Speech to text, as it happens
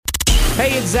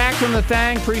Hey, it's Zach from The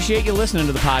Thang. Appreciate you listening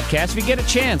to the podcast. If you get a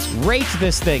chance, rate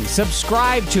this thing,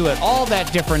 subscribe to it, all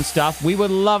that different stuff. We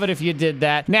would love it if you did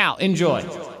that. Now, enjoy.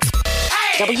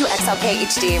 WXLK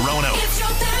HD. Rono. It's your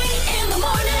thing in the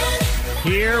morning.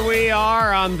 Here we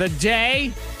are on the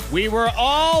day we were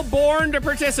all born to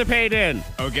participate in.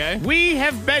 Okay. We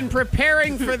have been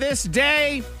preparing for this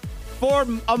day for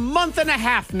a month and a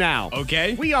half now.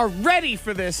 Okay. We are ready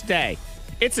for this day.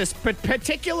 It's a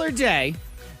particular day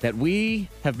that we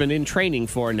have been in training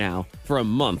for now for a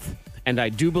month. And I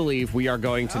do believe we are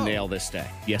going to nail this day.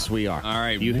 Yes, we are. All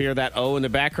right. You hear that O in the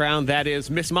background? That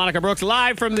is Miss Monica Brooks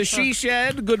live from the She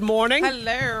Shed. Good morning.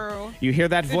 Hello. You hear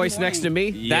that voice next to me?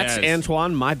 Yes. That's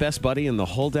Antoine, my best buddy in the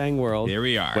whole dang world. Here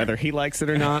we are. Whether he likes it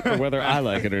or not, or whether I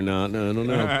like it or not, I don't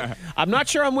know. I'm not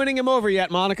sure I'm winning him over yet,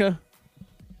 Monica.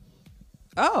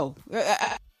 Oh,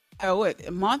 what,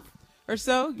 a month or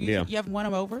so? Yeah. You haven't won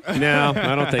him over? No,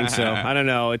 I don't think so. I don't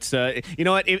know. It's you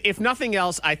know what? If nothing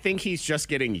else, I think he's just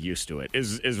getting used to it.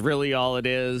 Is really all it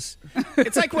is.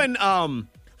 It's like when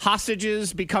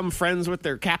hostages become friends with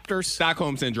their captors.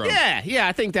 Stockholm Syndrome. Yeah,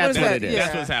 I think that's What is what that? it is. Yeah.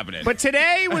 That's what's happening. But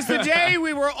today was the day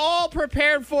we were all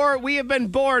prepared for. We have been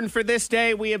born for this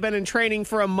day. We have been in training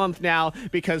for a month now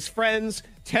because, friends,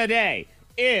 today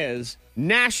is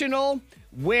National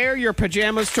Wear Your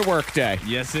Pajamas to Work Day.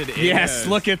 Yes, it is. Yes,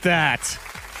 look at that.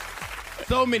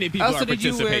 So many people Oh, are so did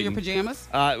you wear your participating.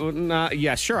 pajamas?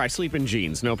 Yeah, sure. I sleep in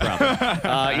jeans, no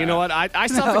problem. You know what? I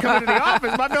still have to come into the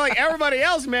office, but I feel like everybody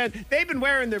else, man, they've been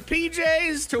wearing their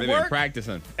PJs to They've been work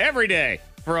practicing. every day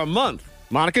for a month.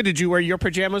 Monica, did you wear your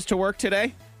pajamas to work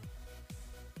today?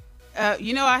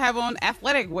 I have on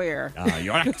athletic wear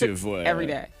You're active every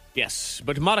day. Yes,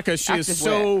 but Monica, she is Active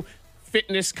so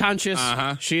fitness conscious.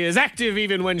 Uh-huh. She is active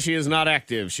even when she is not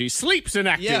active. She sleeps in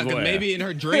active Yeah, 'cause wear. maybe in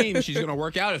her dream she's going to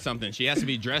work out or something. She has to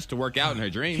be dressed to work out in her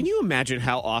dream. Can you imagine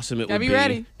how awesome it Gotta would be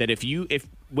ready. that if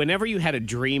whenever you had a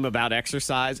dream about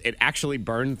exercise, it actually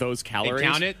burned those calories?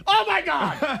 count it? Oh my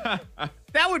God!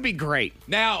 That would be great.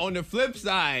 Now, on the flip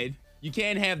side, you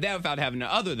can't have that without having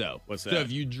the other, though. What's So that?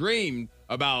 if you dreamed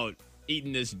about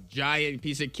eating this giant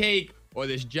piece of cake or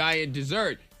this giant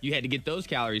dessert, you had to get those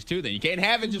calories, too. Then you can't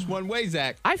have it just one way,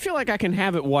 Zach. I feel like I can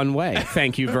have it one way.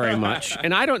 Thank you very much.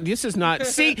 And this is not, you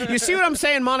see what I'm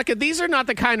saying, Monica? These are not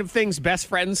the kind of things best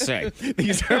friends say.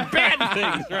 These are bad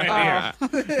things right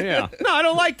here. Yeah. No, I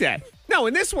don't like that. No,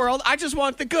 in this world, I just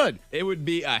want the good. It would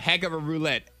be a heck of a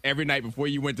roulette every night before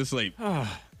you went to sleep.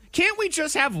 Can't we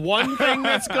just have one thing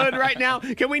that's good right now?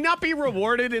 Can we not be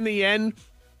rewarded in the end?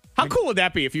 How cool would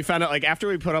that be if you found out, like, after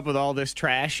we put up with all this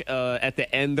trash, at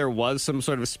the end there was some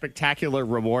sort of spectacular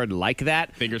reward like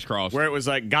that? Fingers crossed. Where it was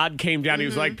like God came down, he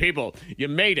was like, people, you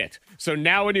made it. So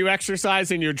now when you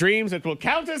exercise in your dreams, it will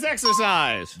count as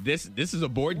exercise. This is a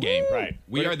board game. Right.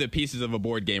 We are the pieces of a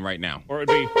board game right now. Or it'd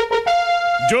be,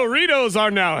 Doritos are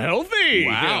now healthy.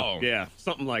 Wow. Yeah,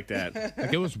 something like that.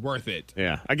 Like, it was worth it.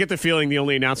 Yeah, I get the feeling the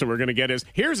only announcement we're going to get is,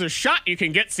 here's a shot you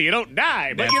can get so you don't die.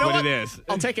 But That's you know what what? it is.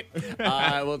 I'll take it.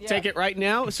 We'll take it right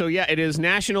now. So, yeah, it is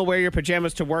National Wear Your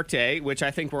Pajamas to Work Day, which I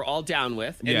think we're all down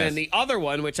with. And Yes. then the other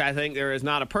one, which I think there is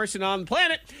not a person on the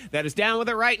planet that is down with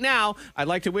it right now, I'd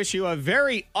like to wish you a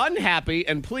very unhappy,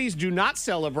 and please do not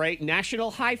celebrate National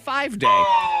High Five Day.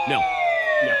 No.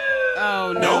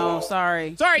 Oh, no.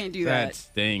 Sorry. Sorry. Can't do That that.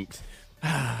 stinks.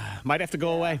 Might have to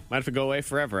go away. Might have to go away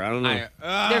forever. I don't know.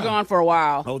 They're gone for a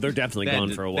while. Oh, they're definitely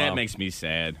gone for a while. That makes me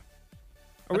sad.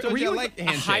 Were told you you I like like a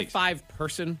high handshakes. five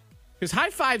person? Because high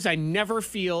fives, I never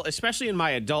feel, especially in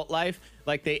my adult life,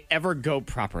 like they ever go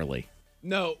properly.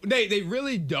 No, they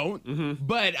really don't.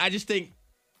 But I just think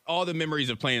all the memories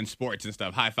of playing sports and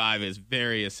stuff, high five is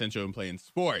very essential in playing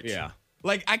sports. Yeah.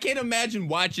 Like, I can't imagine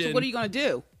watching. So what are you going to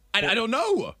do? I don't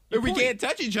know. If we can't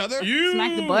touch each other.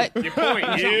 Smack the butt? You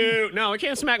point. You. No, I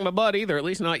can't smack my butt either, at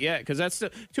least not yet, because that's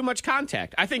too much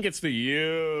contact. I think it's the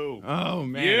you. Oh,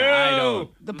 man. You. I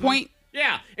don't. The point?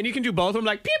 Yeah, and you can do both of them,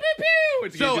 like pew, pew, pew.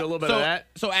 It gives you a little bit of that.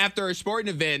 So after a sporting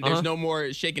event, there's no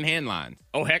more shaking hand lines.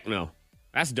 Oh, heck no.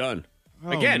 That's done. Oh,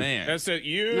 Again, man. that's a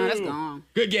you. No, that's gone.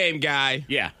 Good game, guy.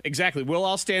 Yeah, exactly. We'll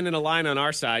all stand in a line on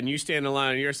our side, and you stand in a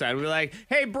line on your side. And we'll be like,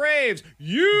 hey, Braves,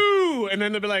 you. And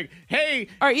then they'll be like, hey,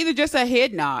 Or either just a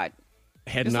head nod.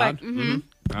 head Just nod. like,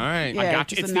 mm-hmm. All right. Yeah. I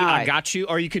got you. just It's a the I nod. got you.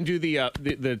 Or you can do the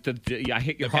I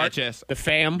hit your The heart. pat chest. The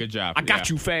fam. Good job. I got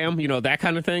Yeah. you, fam. You know, that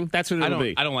kind of thing. That's what I it'll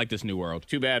be. don't like this new world.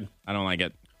 Too bad. I don't like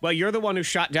it. Well, you're the one who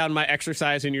shot down my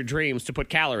exercise in your dreams to put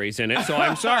calories in it, so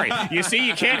I'm sorry. You see,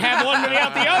 you can't have one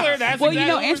without the other. That's Well,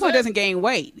 exactly what Antoine we're doesn't gain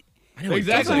weight.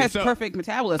 Exactly. Antoine has So perfect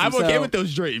metabolism. I'm okay so with those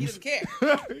he dreams. doesn't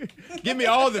care. Give me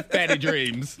all the fatty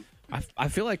dreams. I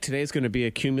feel like today's going to be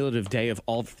a cumulative day of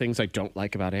all the things I don't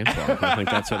like about Antoine. I think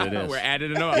that's what it is. We're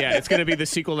adding it up. Yeah, it's going to be the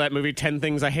sequel to that movie, 10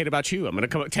 Things I Hate About You. I'm going to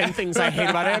come up 10 Things I Hate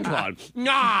About Antoine.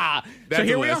 Nah! That's so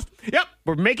here a we are. list. Yep,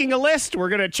 we're making a list. We're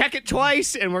going to check it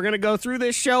twice, and we're going to go through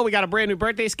this show. We got a brand new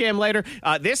birthday scam later.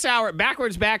 This hour,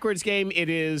 Backwards game, it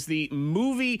is the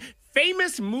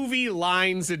famous movie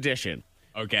lines edition.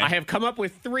 Okay. I have come up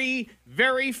with 3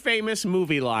 very famous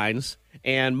movie lines,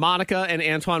 and Monica and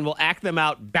Antoine will act them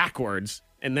out backwards,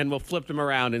 and then we'll flip them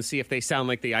around and see if they sound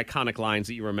like the iconic lines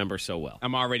that you remember so well.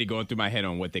 I'm already going through my head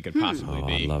on what they could possibly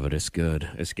be. I love it. It's good.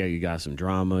 You got some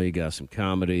drama. You got some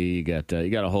comedy. You got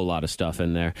a whole lot of stuff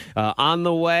in there. On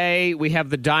the way, we have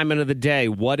the diamond of the day.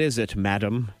 What is it,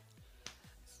 madam?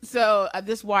 So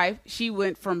this wife, she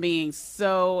went from being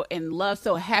so in love,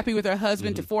 so happy with her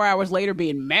husband, to 4 hours later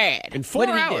being mad. In 4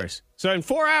 hours. So in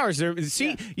 4 hours,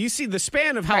 you see the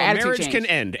span of how Her a attitude marriage changed. can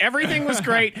end. Everything was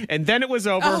great, and then it was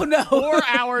over. Oh, no. 4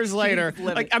 hours later.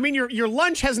 livid. Like, I mean, your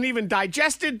lunch hasn't even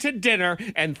digested to dinner,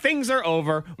 and things are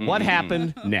over. What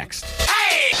happened next?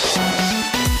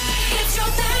 It's your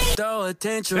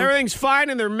thing. Everything's fine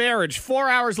in their marriage. 4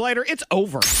 hours later, it's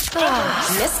over.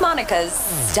 Miss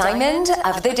Monica's Diamond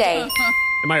of the Day.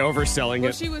 Am I overselling Well,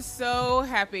 it? she was so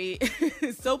happy,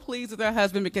 so pleased with her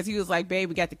husband because he was like, babe,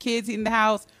 we got the kids in the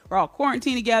house. We're all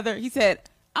quarantined together. He said,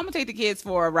 I'm going to take the kids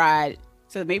for a ride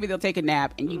so maybe they'll take a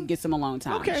nap and you can get some alone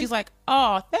time. Okay. She's like,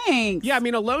 oh, thanks. Yeah, I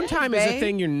mean, alone time is a babe.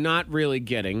 thing you're not really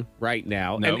getting right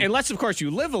now. No. And unless, of course,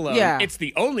 you live alone. Yeah. It's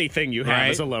the only thing you have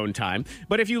Right. is alone time.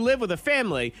 But if you live with a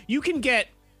family, you can get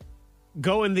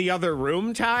go in the other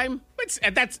room time.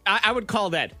 I would call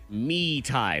that me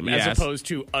time Yes. as opposed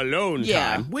to alone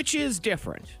Yeah. time, which is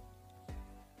different.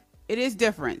 It is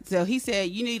different. So he said,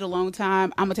 you need alone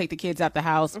time. I'm going to take the kids out the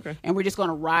house and we're just going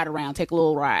to ride around, take a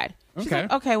little ride. She's Okay.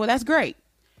 like, okay, well, that's great.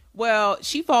 Well,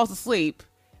 she falls asleep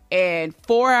and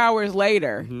 4 hours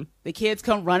later, the kids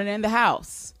come running in the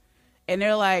house and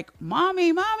they're like,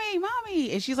 mommy, mommy,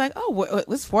 mommy. And she's like, oh,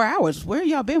 it's 4 hours. Where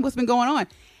y'all been? What's been going on?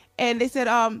 And they said,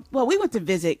 well, we went to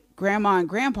visit grandma and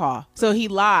grandpa. So he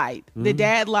lied. The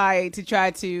dad lied to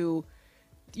try to,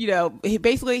 he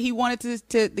wanted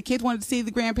to the kids wanted to see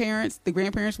the grandparents. The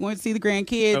grandparents wanted to see the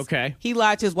grandkids. Okay. He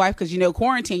lied to his wife because,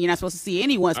 quarantine, you're not supposed to see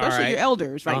anyone, especially right. your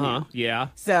elders right now. Yeah.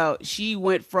 So she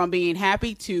went from being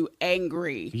happy to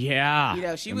angry.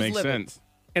 Yeah. She That was makes livid. sense.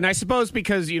 And I suppose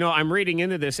because, I'm reading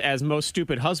into this as most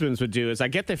stupid husbands would do, is I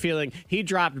get the feeling he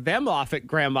dropped them off at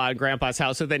grandma and grandpa's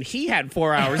house, so then he had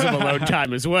 4 hours of alone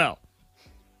time as well.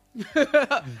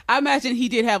 I imagine he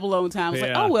did have alone time. It's Yeah.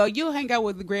 like, oh, well, you'll hang out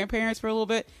with the grandparents for a little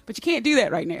bit, but you can't do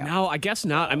that right now. No, I guess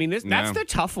not. I mean, that's No. the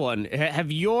tough one.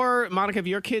 Monica, have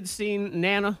your kids seen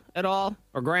Nana at all?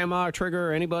 Or Grandma or Trigger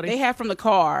or anybody? They have from the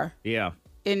car. Yeah.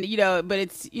 And, but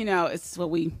it's, it's what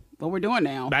we're doing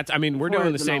now. We're For doing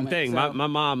the the same moment, thing. so. My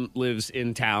mom lives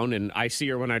in town, and I see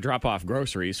her when I drop off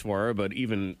groceries for her, but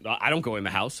even I don't go in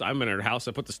the house. I'm in her house.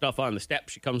 I put the stuff on the step.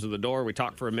 She comes to the door. We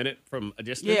talk for a minute from a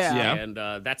distance, Yeah. and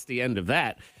that's the end of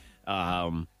that.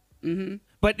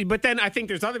 But then I think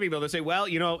there's other people that say, well,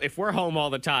 if we're home all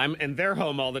the time and they're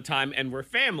home all the time and we're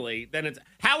family, then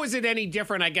how is it any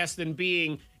different, I guess, than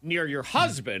being near your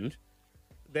husband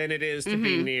than it is to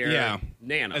be near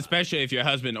Nana? Especially if your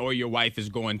husband or your wife is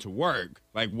going to work.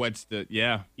 Like, what's the, It's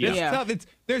Yeah. tough.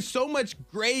 There's so much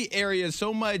gray area,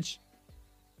 so much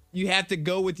you have to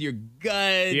go with your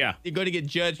gut. Yeah. You're going to get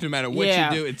judged no matter what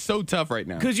Yeah. you do. It's so tough right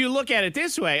now. Because you look at it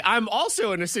this way, I'm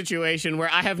also in a situation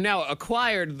where I have now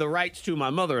acquired the rights to my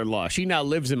mother-in-law. She now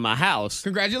lives in my house.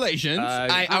 Congratulations.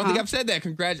 I don't think I've said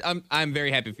that. I'm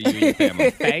very happy for you and your family.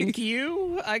 Thank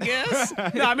you, I guess.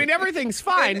 No, I mean, everything's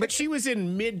fine, but she was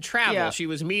in mid-travel. Yeah. She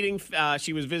was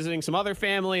she was visiting some other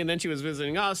family, and then she was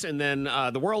visiting us, and then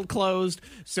the world closed.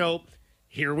 So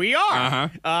here we are.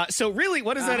 So really,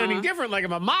 what is that any different? Like if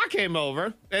my mom came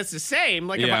over, it's the same.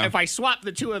 Like if I swap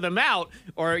the two of them out,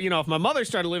 or if my mother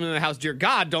started living in the house, dear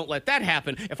God, don't let that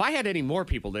happen. If I had any more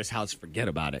people in this house, forget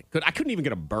about it. I couldn't even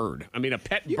get a bird. I mean, a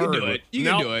pet You bird. can do it. You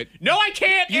No. can do it. No, I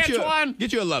can't, Antoine.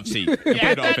 Get you a love seat. And put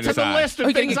Add it off that in to the side. list of Oh,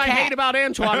 you things gotta I get hate cat. about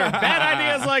Antoine are bad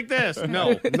ideas like this.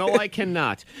 No, I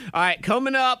cannot. All right,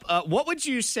 coming up, what would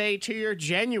you say to your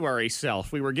January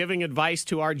self? We were giving advice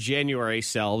to our January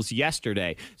selves yesterday.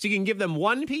 So you can give them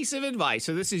one piece of advice.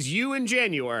 So this is you in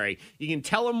January. You can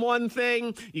tell them one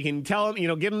thing. You can tell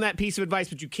them, give them that piece of advice,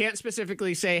 but you can't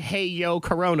specifically say, hey, yo,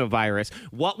 coronavirus.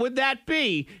 What would that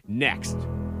be? Next.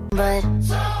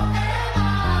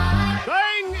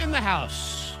 Staying in the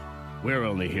house. We're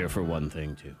only here for one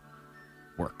thing, too.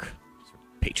 Work.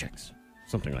 Paychecks.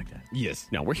 Something like that. Yes.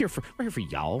 No, we're here for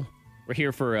y'all. We're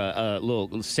here for a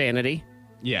little sanity.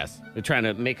 Yes. We're trying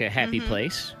to make a happy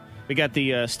place. We got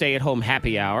the stay-at-home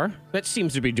happy hour. That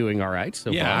seems to be doing all right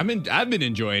so far. I've been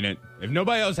enjoying it. If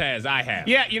nobody else has, I have.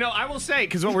 Yeah, I will say,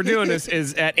 because what we're doing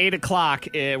is at 8 o'clock,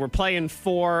 we're playing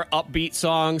 4 upbeat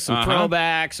songs, some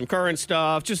throwbacks, some current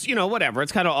stuff, just, whatever.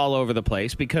 It's kind of all over the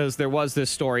place because there was this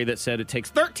story that said it takes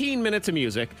 13 minutes of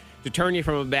music to turn you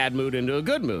from a bad mood into a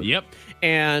good mood. Yep.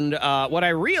 And what I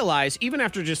realized, even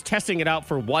after just testing it out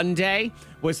for one day,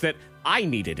 was that I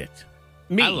needed it.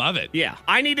 Me. I love it. Yeah,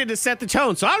 I needed to set the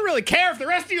tone, so I don't really care if the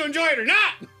rest of you enjoy it or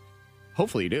not.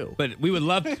 Hopefully you do. But we would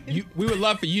love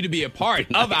for you to be a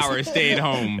part of our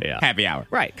stay-at-home happy hour.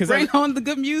 Right. Bring on the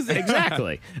good music.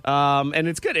 Exactly. And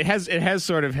it's good. It has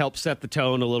sort of helped set the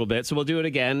tone a little bit. So we'll do it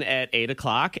again at 8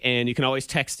 o'clock. And you can always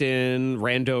text in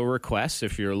rando requests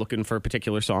if you're looking for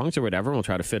particular songs or whatever. We'll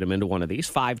try to fit them into one of these.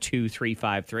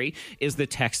 52353 is the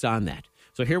text on that.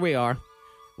 So here we are,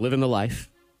 living the life,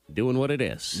 doing what it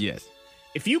is. Yes.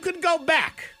 If you could go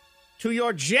back to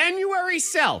your January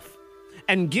self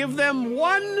and give them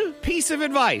one piece of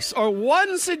advice or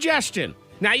one suggestion.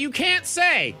 Now, you can't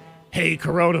say, hey,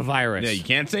 coronavirus. Yeah, you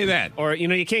can't say that. Or, you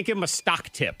can't give them a stock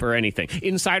tip or anything.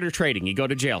 Insider trading, you go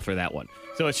to jail for that one.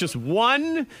 So it's just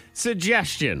one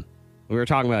suggestion. We were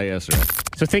talking about it yesterday.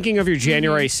 So thinking of your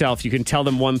January self, you can tell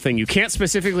them one thing. You can't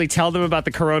specifically tell them about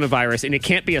the coronavirus, and it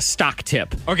can't be a stock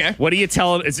tip. Okay. What do you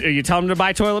tell them? Are you telling them to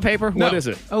buy toilet paper? No. What is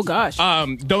it? Oh, gosh.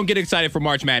 Don't get excited for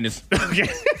March Madness. Okay.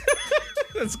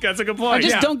 That's a good point. Or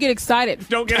just don't get excited.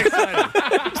 Don't get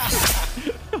excited.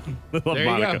 Love There you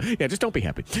Monica. go. Yeah, just don't be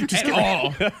happy. Just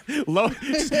Oh,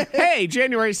 hey,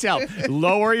 January self,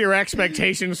 lower your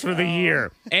expectations for the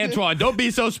year. Antoine, don't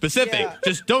be so specific. Yeah.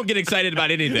 Just don't get excited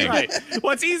about anything. Right.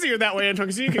 Well, it's easier that way, Antoine,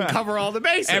 because you can cover all the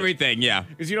bases. Everything, yeah.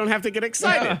 Because you don't have to get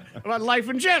excited about life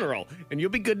in general, and you'll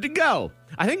be good to go.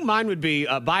 I think mine would be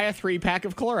buy a 3-pack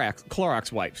of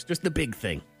Clorox wipes. Just the big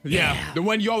thing. Yeah. The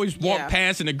one you always walk Yeah.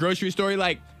 past in the grocery store,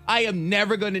 like, I am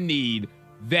never going to need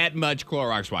that much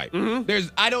Clorox wipe.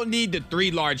 I don't need the 3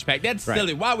 large pack. That's Right.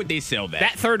 silly. Why would they sell that?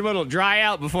 That third one will dry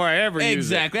out before I ever use it.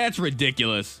 Exactly. That's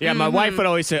ridiculous. Yeah, my wife would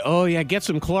always say, oh, yeah, get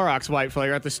some Clorox wipes while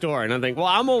you're at the store. And I think, well,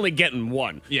 I'm only getting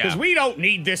one. Yeah. Because we don't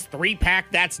need this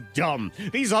 3-pack. That's dumb.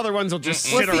 These other ones will just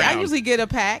sit Well, see, around. I usually get a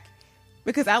pack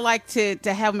because I like to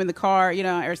have them in the car,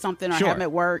 or something, or Sure. have them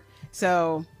at work.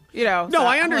 So, No, so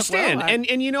I I'm understand. like, well,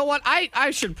 And you know what?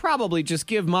 I should probably just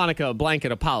give Monica a blanket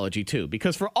apology, too,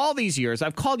 because for all these years,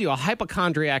 I've called you a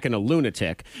hypochondriac and a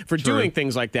lunatic for doing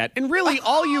things like that. And really,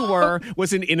 all you were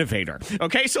was an innovator.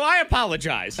 Okay? So I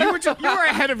apologize. You were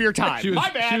ahead of your time. She was, My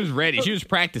bad. she was ready. She was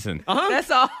practicing.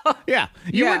 That's all. Yeah.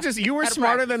 You Yeah. were Had to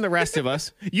smarter practice. than the rest of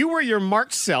us. You were your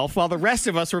March self while the rest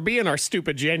of us were being our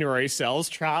stupid January selves.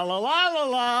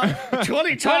 Tra-la-la-la-la.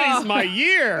 2020's my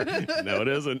year. No, it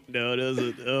isn't. No, it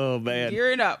isn't. Oh, man.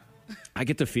 Gearing up. I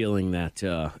get the feeling that,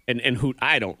 and who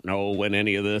I don't know when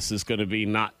any of this is going to be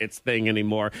not its thing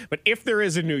anymore. But if there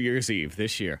is a New Year's Eve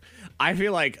this year, I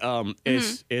feel like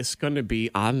it's going to be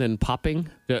on and popping.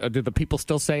 Do the people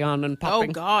still say on and Oh,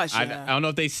 popping? gosh. I Yeah. don't know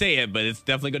if they say it, but it's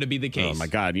definitely going to be the case. Oh my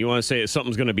God! You want to say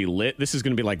something's going to be lit? This is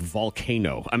going to be like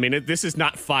volcano. I mean, this is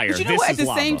not fire. But you know this what? At is the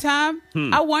lava. same time,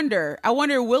 I wonder,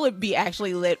 will it be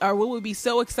actually lit, or will we be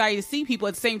so excited to see people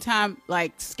at the same time,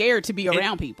 like scared to be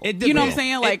around people? It You know what I'm depends.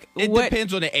 saying? Like, it what?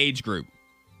 depends on the age group.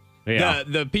 Yeah.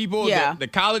 The people, Yeah. the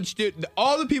college student,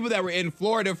 all the people that were in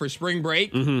Florida for spring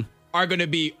break are going to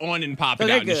be on and popping Oh,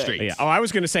 they're out in the good. streets. Yeah. Oh, I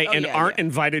was going to say, and yeah, aren't yeah.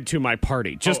 invited to my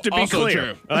party. Just Oh, to be also clear.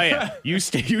 true. Oh yeah, you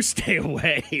stay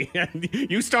away.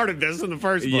 You started this in the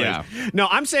first place. Yeah. No,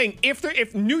 I'm saying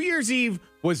if New Year's Eve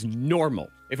was normal,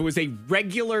 if it was a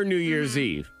regular New Year's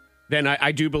Eve, then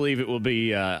I do believe it will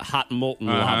be hot molten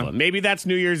lava. Maybe that's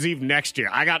New Year's Eve next year.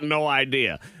 I got no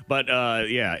idea. But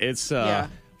yeah, it's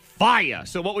fire.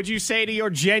 So what would you say to your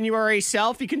January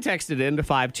self? You can text it in to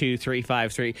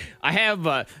 52353. I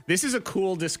have, this is a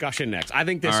cool discussion next. I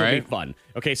think this All will be right. fun.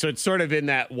 Okay, so it's sort of in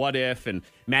that what if and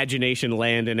imagination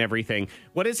land and everything.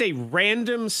 What is a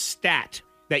random stat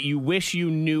that you wish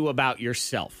you knew about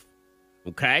yourself?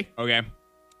 Okay? Okay.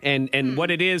 And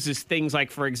what it is things like,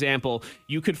 for example,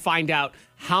 you could find out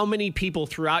how many people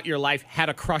throughout your life had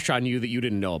a crush on you that you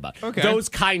didn't know about. Okay. Those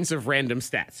kinds of random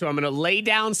stats. So I'm going to lay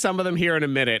down some of them here in a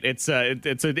minute. It's an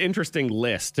interesting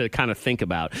list to kind of think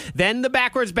about. Then the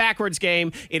backwards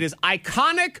game. It is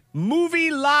iconic movie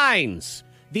lines.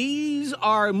 These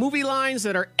are movie lines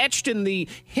that are etched in the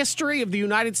history of the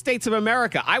United States of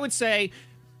America. I would say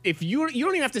if you don't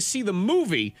even have to see the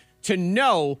movie to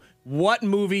know what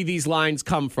movie these lines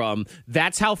come from.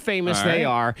 That's how famous All they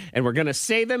right. are. And we're going to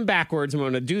say them backwards. And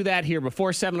we're going to do that here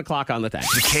before 7 o'clock on the thing.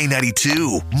 The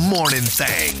K92 Morning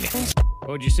Thing.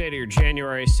 What would you say to your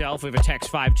January self? We have a text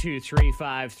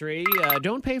 52353.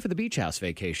 Don't pay for the beach house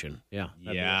vacation. Yeah.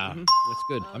 That's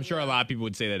good. I'm sure a lot of people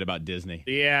would say that about Disney.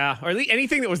 Yeah, or at least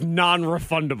anything that was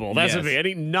non-refundable. That's what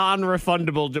any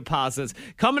non-refundable deposits.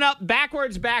 Coming up,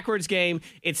 backwards game.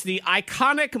 It's the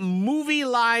iconic movie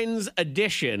lines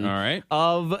edition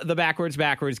of the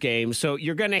backwards game. So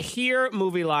you're going to hear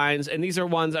movie lines, and these are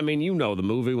ones, I mean, you know the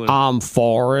movie. When I'm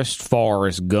Forrest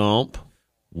Gump.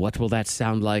 What will that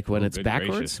sound like when it's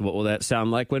backwards? Gracious. What will that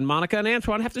sound like when Monica and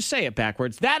Antoine have to say it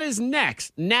backwards? That is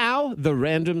next. Now, the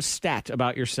random stat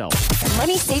about yourself.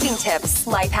 Money saving tips,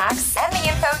 life hacks, and the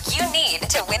info you need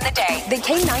to win the day. The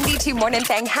K92 Morning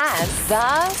Thing has the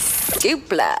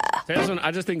Dupla.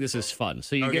 I just think this is fun.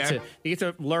 So you get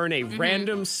to learn a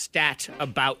random stat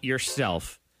about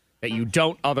yourself that you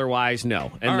don't otherwise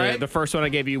know. And the first one I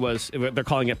gave you was, they're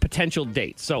calling it potential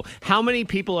dates. So how many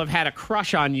people have had a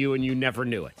crush on you and you never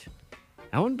knew it?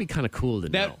 That would be kind of cool to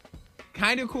know.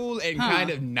 Kind of cool and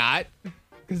kind of not.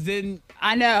 Because then...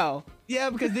 I know. Yeah,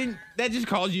 because then that just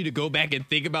calls you to go back and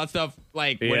think about stuff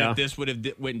like, what if this would have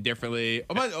went differently?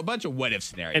 A bunch of what if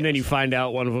scenarios. And then you find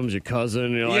out one of them's your cousin,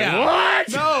 and you're like, what?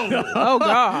 No. Oh,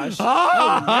 gosh.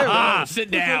 Oh, sit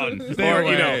down. Or,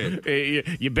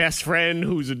 your best friend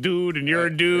who's a dude, and you're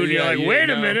a dude, and you're like, wait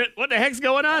a minute, what the heck's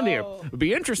going on here? It'd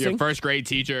be interesting. Your first grade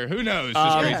teacher. Who knows?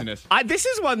 Just craziness. This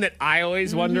is one that I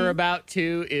always wonder about,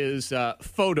 too, is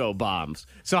photo bombs.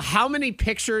 So how many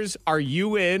pictures are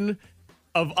you in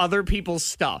of other people's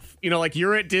stuff? You know, like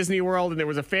you're at Disney World and there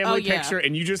was a family picture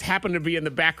and you just happen to be in the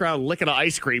background licking an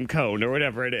ice cream cone or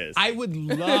whatever it is. I would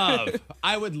love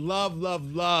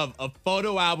a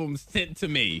photo album sent to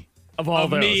me of all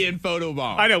those. Me in photo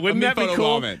bomb. I know, wouldn't that be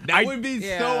cool? That would be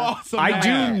so awesome. I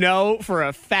do know for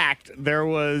a fact there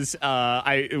was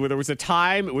a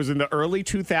time, it was in the early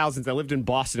 2000s, I lived in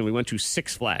Boston and we went to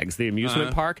Six Flags, the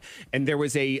amusement park, and there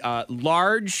was a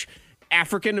large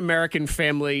African-American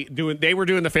family they were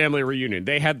doing the family reunion.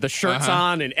 They had the shirts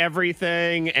on and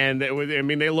everything, and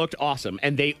they looked awesome.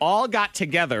 And they all got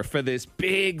together for this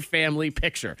big family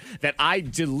picture that I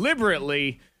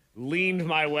deliberately leaned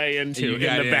my way into in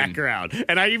the background.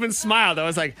 And I even smiled. I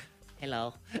was like,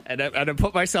 hello. And I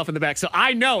put myself in the back. So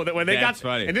I know that when they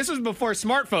funny. And this was before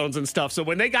smartphones and stuff, so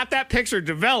when they got that picture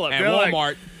developed, at Walmart.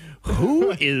 Like, who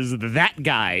is that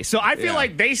guy? So I feel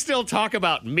like they still talk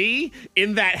about me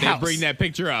in that house. They bring that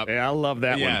picture up. Yeah, I love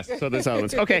that one. So this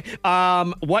one's okay.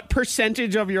 What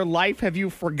percentage of your life have you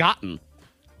forgotten?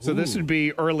 So this would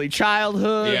be early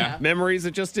childhood, memories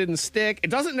that just didn't stick.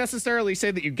 It doesn't necessarily say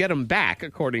that you get them back,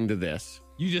 according to this.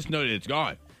 You just know that it's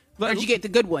gone. But you get the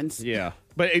good ones. Yeah.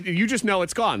 But you just know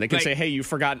it's gone. They can say, hey, you've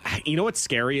forgotten. You know what's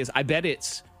scary is I bet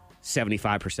it's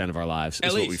 75% of our lives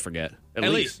is what we forget. At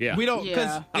least. Yeah. We don't,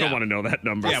 because I don't want to know that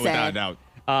number. Yeah, without a doubt.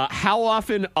 How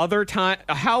often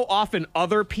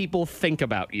other people think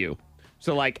about you?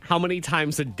 So, like, how many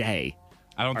times a day?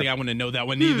 I don't think I want to know that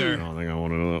one either. I don't think I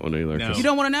want to know that one either. No. You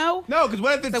don't want to know? No, because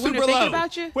what if it's super low?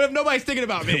 About you? What if nobody's thinking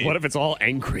about me? What if it's all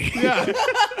angry? Yeah.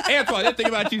 Antoine, they're thinking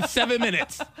about you 7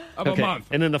 minutes of a month.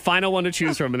 And then the final one to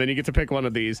choose from, and then you get to pick one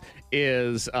of these,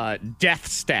 is death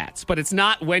stats. But it's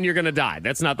not when you're going to die.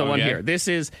 That's not the one here. This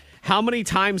is how many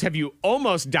times have you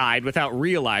almost died without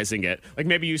realizing it? Like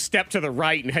maybe you stepped to the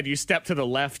right, and had you stepped to the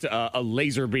left, a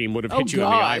laser beam would have hit you in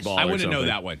the eyeball. I want to know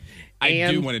that one.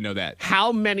 I do want to know that.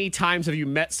 How many times have you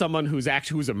met someone who's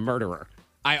a murderer?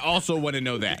 I also want to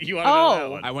know that. You want to know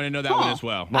that one? I want to know that one as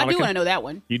well. Monica? I do want to know that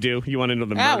one. You do? You want to know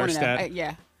the murder stat?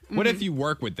 Yeah. Mm-hmm. What if you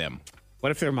work with them?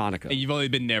 What if they're Monica? And you've only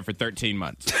been there for 13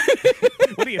 months.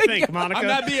 What do you think, Monica? I'm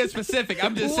not being specific.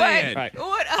 I'm just saying. Right.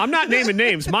 I'm not naming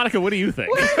names. Monica, what do you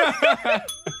think?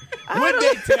 Would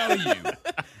they tell you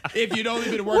if you'd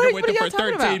only been working with them for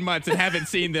 13 months and haven't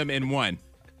seen them in one?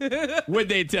 Would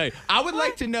they tell you? I would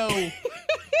like to know.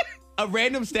 A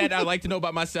random stat I'd like to know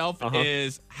about myself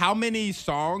is how many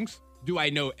songs do I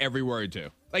know every word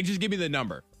to? Like, just give me the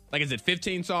number. Like, is it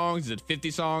 15 songs? Is it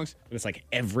 50 songs? And it's like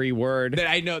every word that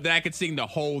I know that I could sing the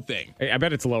whole thing. I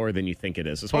bet it's lower than you think it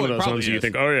is. It's one of those songs you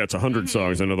think, oh yeah, it's 100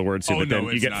 songs. I know the words to, but then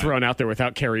you get thrown out there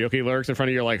without karaoke lyrics in front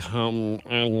of you. You're like, I don't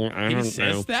know.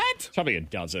 That? It's probably a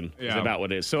dozen. Is about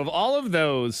what it is. So of all of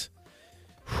those,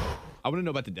 I want to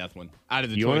know about the death one. Out of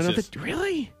the choices, want to know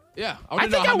really? Yeah, I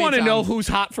think I want to know who's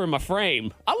hot from a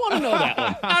frame. I want to know that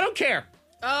one. I don't care.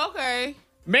 Oh, okay.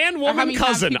 Man, woman,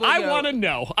 cousin. I want to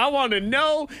know. I want to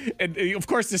know. And of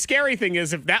course, the scary thing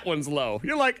is if that one's low,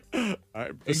 you're like,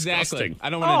 exactly. I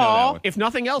don't want to know that one. If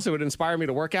nothing else, it would inspire me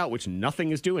to work out, which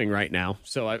nothing is doing right now.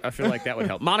 So I feel like that would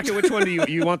help. Monica, which one do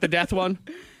you want the death one?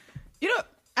 You know,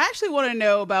 I actually want to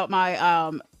know about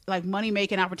my like money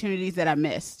making opportunities that I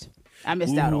missed. I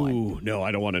missed out on. Ooh, no,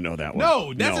 I don't want to know that one.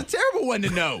 No, that's a terrible one to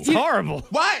know. It's horrible.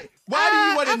 Why do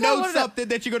you want to know wanna something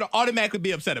that you're going to automatically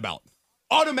be upset about?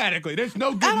 Automatically. There's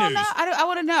no good I don't news. know. I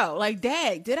want to know. Like,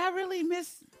 Dad, did I really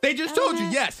miss? They just told you,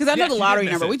 yes. Because I know Yes, the you lottery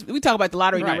did miss number. it. We talk about the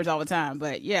lottery Right. numbers all the time,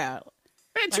 but yeah.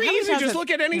 It's Like, how many easy. times Just have- look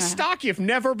at any yeah. stock you've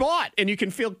never bought, and you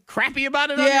can feel crappy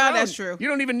about it on Yeah, your own. that's true. You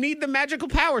don't even need the magical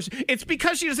powers. It's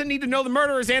because she doesn't need to know the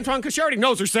murderers. Antoine because she already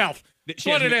knows herself. That's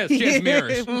what it is. She has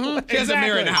mirrors. She has a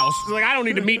mirror in the house. She's like, I don't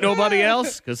need to meet nobody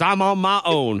else because I'm on my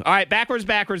own. All right, backwards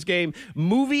game.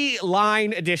 Movie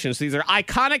line editions. These are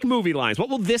iconic movie lines. What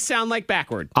will this sound like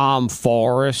backward? I'm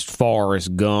Forrest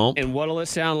Gump. And what will it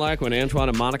sound like when Antoine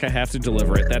and Monica have to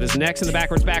deliver it? That is next in the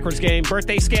backwards game.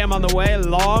 Birthday scam on the way.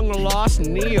 Long lost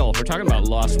Neil. We're talking about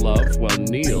lost love. Well,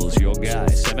 Neil's your guy.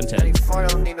 710.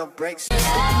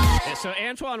 Yeah, so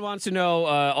Antoine wants to know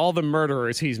all the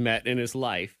murderers he's met in his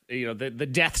life. You know, the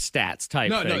death stats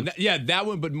type thing. That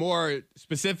one, but more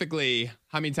specifically,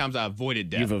 how many times I avoided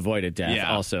death. You've avoided death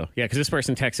Yeah. also. Yeah, because this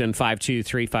person texts in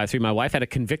 52353. My wife had a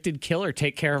convicted killer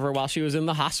take care of her while she was in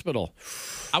the hospital.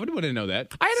 I would want to know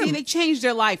that. I had See, they changed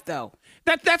their life, though.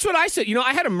 That's what I said. You know,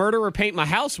 I had a murderer paint my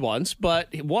house once,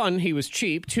 but one, he was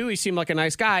cheap. Two, he seemed like a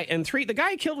nice guy. And three, the guy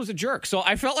he killed was a jerk. So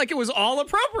I felt like it was all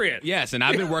appropriate. Yes, and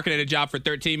I've been working at a job for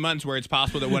 13 months where it's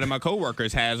possible that one of my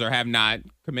coworkers has or have not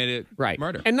committed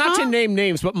murder. And not to name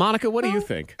names, but Monica, what do you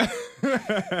think? Well,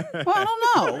 I don't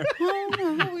know.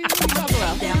 What we talk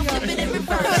about?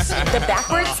 The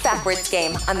backwards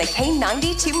game on the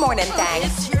K92 Morning Thing.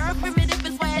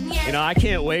 You know, I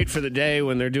can't wait for the day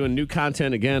when they're doing new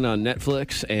content again on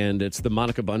Netflix, and it's the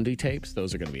Monica Bundy tapes.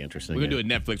 Those are going to be interesting. We're going to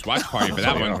do a Netflix watch party for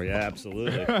that one. Oh, yeah,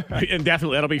 absolutely. And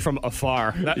definitely, that'll be from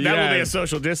afar. That will Yeah. be a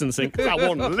social distancing because I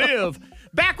want to live.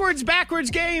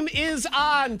 Backwards game is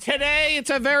on today. It's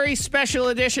a very special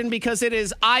edition because it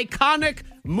is iconic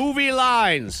movie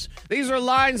lines. These are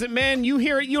lines that, man, you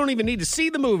hear it, you don't even need to see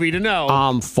the movie to know.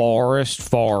 I'm Forrest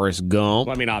Gump.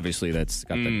 Well, I mean, obviously, that's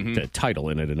got the title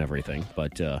in it and everything,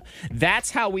 but that's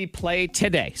how we play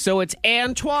today. So it's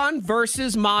Antoine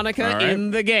versus Monica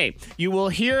in the game. You will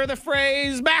hear the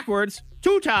phrase backwards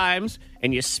 2 times,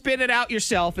 and you spit it out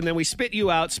yourself, and then we spit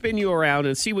you out, spin you around,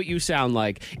 and see what you sound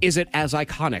like. Is it as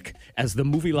iconic as the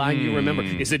movie line you remember?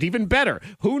 Is it even better?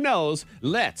 Who knows?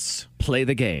 Let's play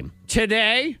the game.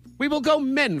 Today, we will go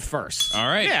men first. All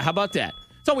right. Yeah, how about that?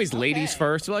 It's always ladies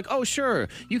first. They're like, oh, sure,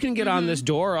 you can get on this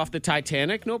door off the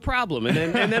Titanic, no problem.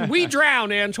 And then we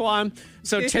drown, Antoine.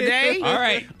 So today, All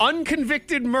right.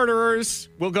 unconvicted murderers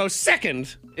will go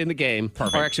second in the game.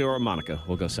 Perfect. Or Monica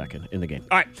will go second in the game.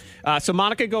 All right. So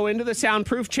Monica, go into the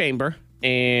soundproof chamber,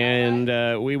 and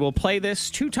we will play this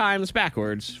 2 times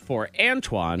backwards for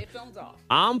Antoine. Phone's off.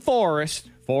 I'm Forrest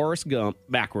Gump.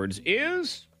 Backwards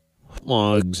is...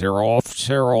 zero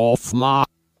off my...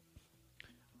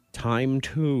 Time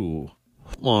 2.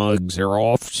 Zero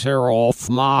off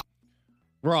my...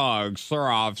 Wrong.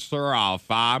 Sir off.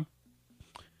 All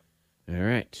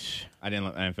right. I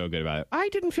didn't feel good about it. I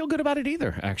didn't feel good about it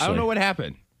either, actually. I don't know what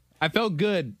happened. I felt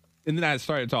good, and then I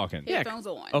started talking. Yeah. Phone's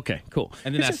on. Okay, cool.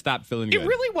 And then I stopped feeling good. It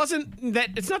really wasn't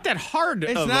that... It's not that hard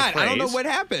It's of a not. I don't know phrase. what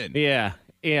happened. Yeah,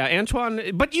 Antoine.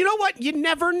 But you know what? You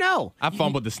never know. I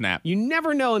fumbled the snap. You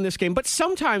never know in this game. But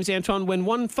sometimes, Antoine, when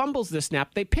one fumbles the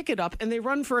snap, they pick it up and they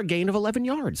run for a gain of 11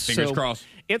 yards. Fingers So crossed.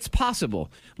 It's possible.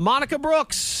 Monica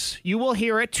Brooks, you will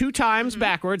hear it 2 times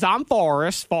backwards. I'm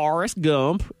Forrest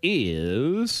Gump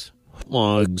is...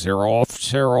 zero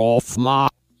off my...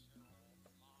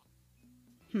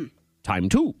 Time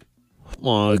 2.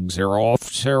 Zero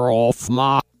off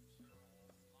my...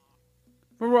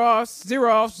 Ross,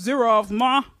 zero off,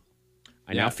 ma.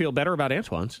 I now feel better about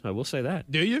Antoine's. I will say that.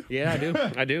 Do you? Yeah, I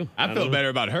do. I feel better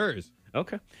about hers.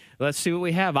 Okay. Let's see what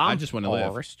we have. I just wanna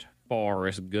live.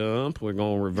 Forrest Gump. We're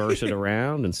going to reverse it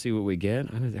around and see what we get.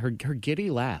 Her giddy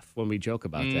laugh when we joke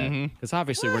about that. Because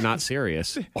obviously we're not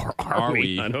serious. Or are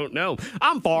we? I don't know.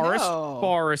 I'm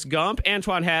Forrest Gump.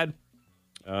 Antoine had...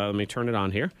 let me turn it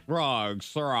on here. Wrong.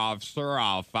 Sir off.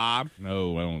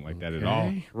 No, I don't like that at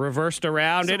all. Reversed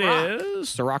around it is.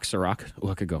 Ciroc. Oh,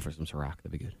 I could go for some Ciroc.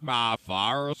 That'd be good. My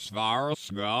Forrest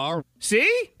Gump.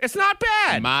 See? It's not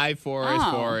bad. My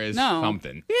Forrest no.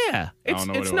 something. Yeah, don't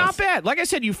know what it's it not was. bad. Like I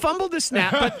said, you fumbled the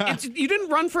snap, but you didn't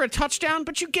run for a touchdown,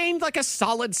 but you gained like a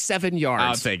solid 7 yards.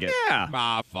 I'll take it. Yeah.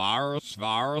 My Forrest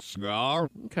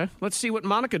Gump. Okay, let's see what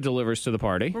Monica delivers to the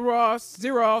party. Ross,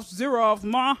 zero off,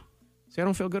 ma. See, I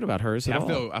don't feel good about hers at I all.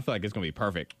 feel like it's gonna be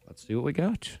perfect. Let's see what we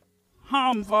got.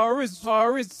 I'm Forrest,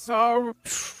 sorry. It's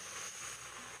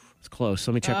close.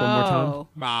 Let me check one more time. Oh.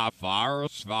 My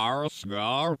Forrest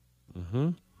Gump.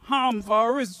 I'm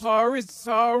Forrest, sorry.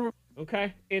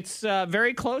 Okay. It's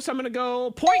very close. I'm going to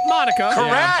go point Monica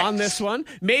on this one.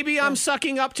 Maybe I'm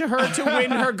sucking up to her to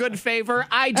win her good favor.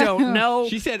 I don't know.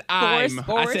 She said Forrest.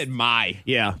 I said my.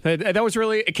 Yeah, that was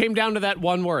really, it came down to that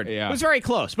one word. Yeah. It was very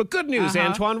close. But good news,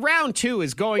 Antoine. Round 2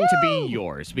 is going to be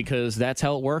yours because that's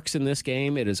how it works in this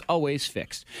game. It is always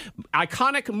fixed.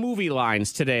 Iconic movie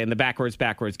lines today in the Backwards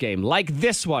game, like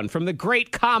this one from the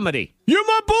great comedy, You're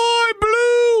My Boy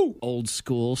Blue! Old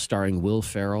School, starring Will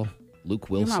Ferrell, Luke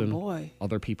Wilson. You're my boy.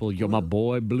 Other people, You're My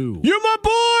Boy Blue. You're My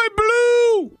Boy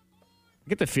Blue! I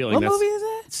get the feeling What that's... movie is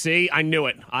that? See, I knew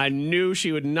it. I knew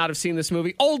she would not have seen this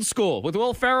movie. Old School with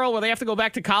Will Ferrell, where they have to go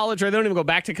back to college, or they don't even go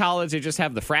back to college. They just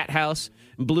have the frat house.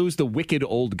 Blue's the wicked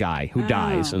old guy who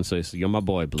dies. And so he says, You're my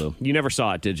boy, Blue. You never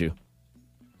saw it, did you?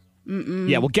 Mm-mm.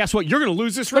 Yeah, well, guess what? You're going to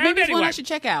lose this round Maybe it's anyway. one I should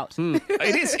check out.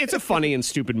 It's a funny and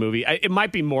stupid movie. It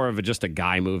might be more of just a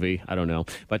guy movie. I don't know.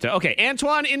 But, okay,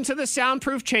 Antoine, into the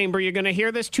soundproof chamber. You're going to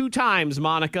hear this 2 times,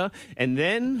 Monica. And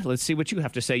then let's see what you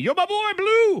have to say. You're my boy,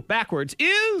 Blue. Backwards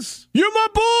is... You're my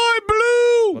boy,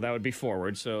 Blue. Well, that would be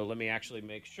forward. So let me actually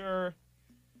make sure...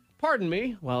 Pardon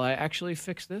me while I actually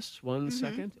fix this. 1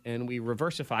 second. And we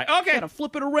reversify. Okay. Gotta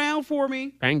flip it around for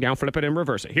me. Bang down, flip it, and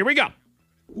reverse it. Here we go.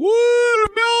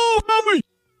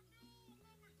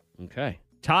 Okay.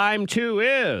 Time 2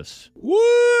 is...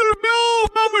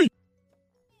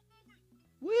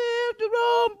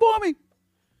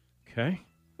 Okay. I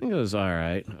think it was all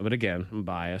right. But again, I'm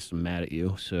biased. I'm mad at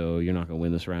you, so you're not going to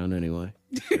win this round anyway.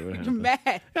 See what happens. You're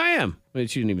mad. I am. I mean, you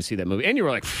didn't even see that movie. And you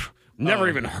were like, never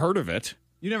even heard of it.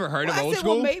 You never heard of I Old said,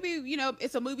 School? well, maybe,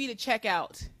 it's a movie to check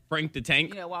out, Frank the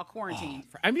Tank? while quarantined.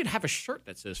 I mean, have a shirt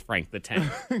that says Frank the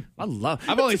Tank. I love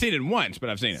I've only seen it once, but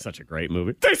I've seen it. Such a great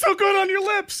movie. Tastes so good on your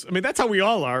lips. I mean, that's how we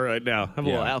all are right now. Have a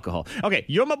little alcohol. Okay,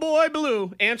 You're My Boy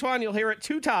Blue. Antoine, you'll hear it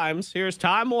 2 times. Here's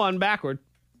time 1 backward.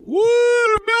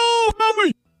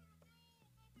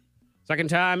 Second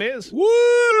time is...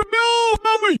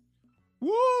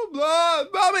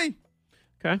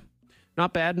 Okay.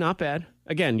 Not bad, not bad.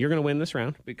 Again, you're going to win this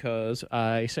round because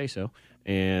I say so.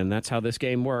 And that's how this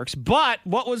game works. But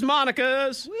what was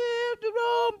Monica's?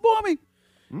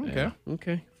 Okay.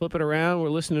 Okay. Flip it around. We're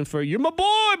listening for You're My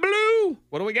Boy Blue.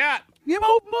 What do we got?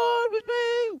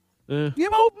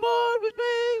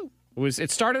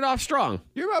 It started off strong.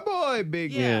 You're my boy,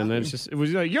 big. Yeah, and then it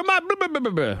was You're My blah, blah, blah,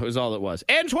 blah, blah, was all it was.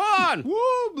 Antoine.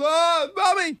 Woo, blood,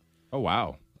 mommy. Oh,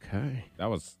 wow. Okay. That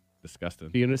was disgusting.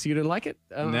 You didn't like it?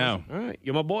 No. All right.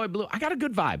 You're My Boy Blue. I got a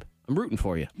good vibe. I'm rooting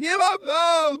for you. You're my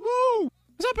blood. Woo.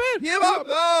 It's not bad. You're my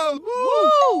blood.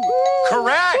 Woo.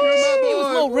 Correct. It was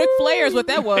little Ric Flairs what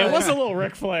that was. It was a little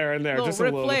Ric Flair in there. Little just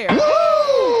Ric a little. Flair.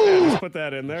 Yeah, just put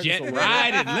that in there. Jet Just a little.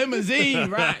 riding, limousine,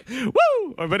 right?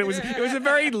 Woo! But it was a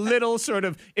very little sort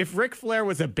of, if Ric Flair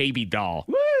was a baby doll.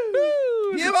 Woo!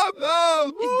 You're my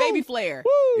blood. It's Baby Flair.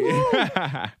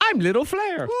 I'm Little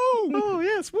Flair. Oh,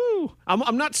 yes, woo.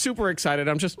 I'm not super excited.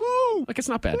 I'm just, like, it's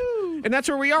not bad. And that's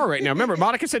where we are right now. Remember,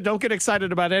 Monica said don't get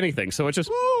excited about anything. So it's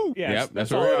just, yeah. Yep,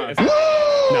 that's all where we right.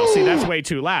 No, see, that's way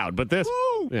too loud. But this,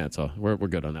 yeah, it's all, we're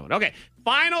good on that one. Okay,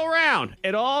 final round.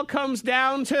 It all comes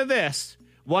down to this.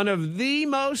 One of the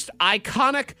most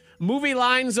iconic movie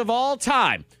lines of all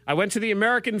time. I went to the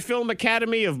American Film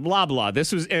Academy of blah, blah.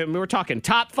 This was, we were talking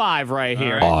top 5 right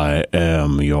here. I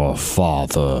am your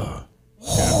father.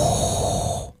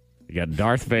 You got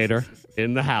Darth Vader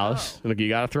in the house. Look, you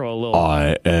got to throw a little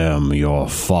I am your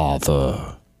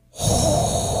father.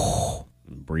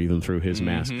 breathing through his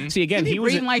mask. See, again, He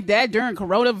was breathing like that during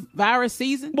coronavirus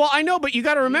season. well, I know, but you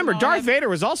got to remember, You know, Darth Vader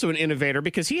was also an innovator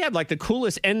because he had like the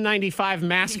coolest N95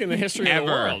 mask in the history of the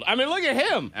Ever. world. I mean, look at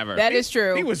him. Ever. That is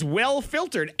true. He was well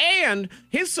filtered, and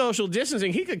his social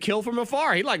distancing, he could kill from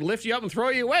afar. He'd like lift you up and throw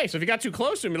you away. So if you got too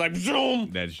close to him, he'd like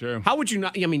zoom. That's true. How would you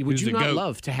not? I mean, would He's you the not goat.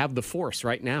 love to have the Force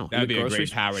right now? That'd in be the a grocery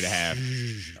great power to have.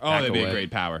 Oh, Back that'd be away. a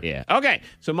great power. Yeah. Okay.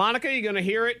 So, Monica, you're going to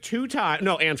hear it 2 times.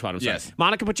 No, Antoine, I'm sorry. Yes.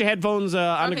 Monica, put your headphones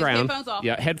on the Okay, ground. headphones off.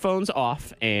 Yeah, headphones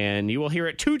off. And you will hear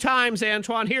it 2 times,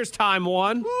 Antoine. Here's time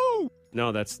 1. Woo.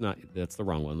 No, that's the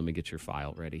wrong one. Let me get your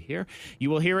file ready here. You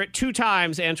will hear it 2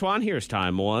 times, Antoine. Here's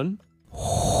time 1.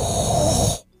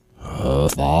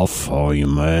 For you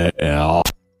may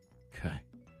Okay.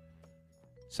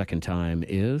 Second time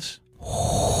is.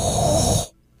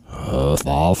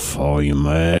 for you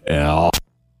may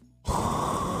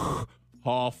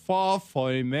Half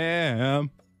for ma'am.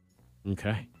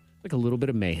 Okay. Like a little bit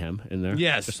of mayhem in there.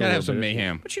 Yes, Just a gotta little have some bit.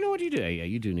 mayhem. But you know what you do? Yeah,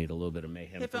 you do need a little bit of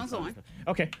mayhem. Headphones on.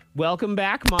 Okay. Welcome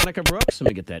back, Monica Brooks. Let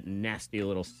me get that nasty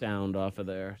little sound off of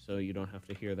there so you don't have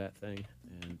to hear that thing.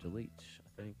 And delete,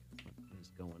 I think, what is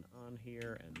going on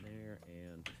here and there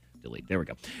and delete. There we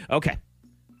go. Okay.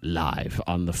 live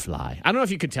on the fly. I don't know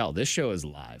if you could tell. This show is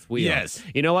live. Yes.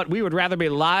 You know what? We would rather be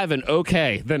live and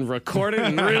okay than recorded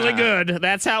and really good.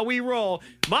 That's how we roll.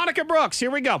 Monica Brooks,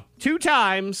 here we go. 2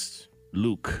 times.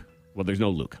 Luke. Well, there's no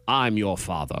Luke. I'm your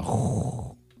father.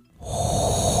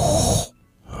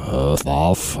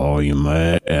 Father, you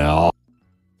made.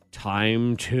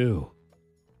 Time 2.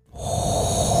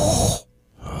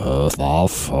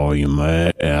 Father, you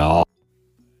made.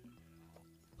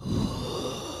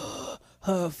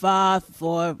 Her father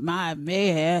for my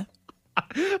man.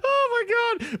 Oh,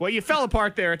 my God. Well, you fell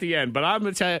apart there at the end, but I'm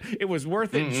going to tell you, it was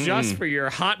worth it just for your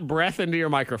hot breath into your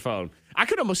microphone. I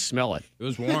could almost smell it. It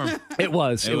was warm. It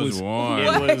was. It was warm.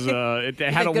 It was. It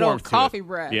had a good warmth old to coffee it.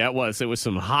 breath. Yeah, it was. It was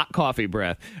some hot coffee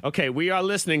breath. Okay, we are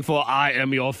listening for I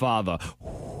Am Your Father.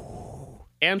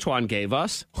 Antoine gave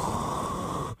us.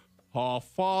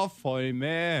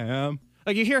 ma'am.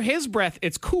 Like you hear his breath,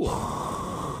 it's cool.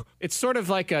 It's sort of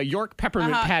like a York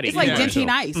peppermint patty. It's like commercial. Dentine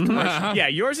Ice commercial. Yeah,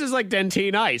 yours is like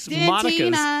Dentine Ice. Dentine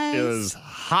Monica's Ice. is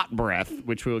hot breath,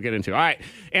 which we will get into. All right,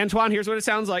 Antoine, here's what it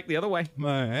sounds like the other way.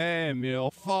 I'm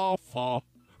your fafa.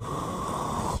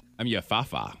 I'm your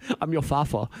fafa. I'm your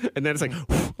fafa. And then it's like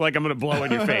I'm going to blow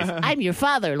in your face. I'm your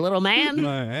father, little man.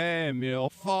 I'm your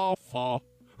fafa.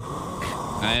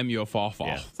 I am your fafa.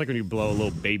 Yeah, it's like when you blow a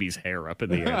little baby's hair up in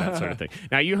the air, that sort of thing.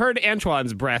 Now, you heard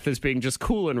Antoine's breath as being just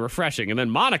cool and refreshing, and then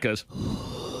Monica's,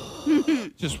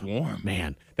 Just warm.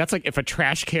 man, that's like if a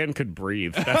trash can could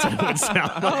breathe. That's what it would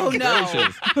sound like. Oh,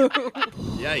 no.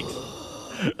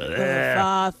 Yikes. Her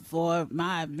father for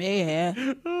my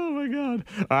man. Oh, my God.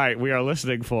 All right, we are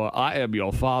listening for I Am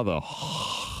Your Father.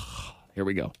 Here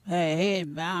we go. Hey,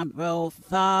 my bro,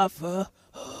 father.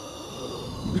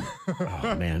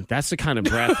 Oh, man, that's the kind of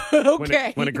breath.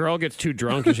 Okay. When a girl gets too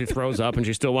drunk and she throws up and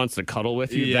she still wants to cuddle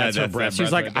with you, Yeah, that's her that's breath. that She's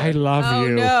breath like, right I love Oh,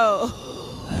 you. no.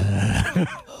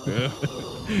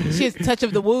 She has a touch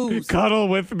of the woos. Cuddle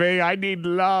with me. I need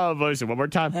love. Listen, one more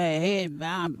time. Hey,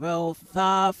 my bro,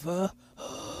 father.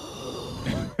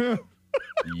 I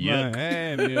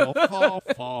am your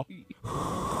fafa.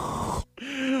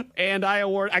 And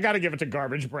I got to give it to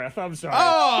Garbage Breath. I'm sorry.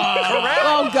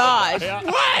 Oh, gosh.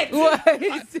 What?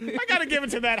 I got to give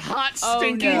it to that hot,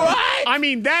 stinky. no. What? I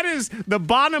mean, that is the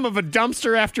bottom of a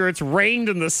dumpster after it's rained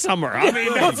in the summer. I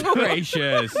mean, that's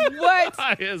Gracious. What?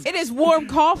 that is. It is warm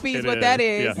coffee is It what is, that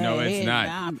is. yeah. No, it's Hey, not.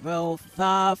 my bro,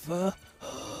 father.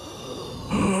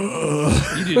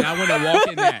 You did not want to walk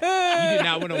in that. You did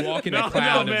not want to walk in a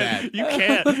cloud of man, that. you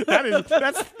can't.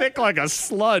 That's thick like a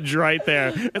sludge right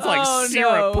there. It's like Oh,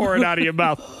 syrup no. pouring out of your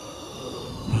mouth.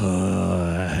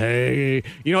 Hey,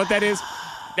 you know what that is?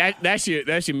 That's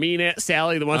your mean Aunt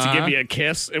Sally that wants to give you a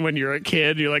kiss. And when you're a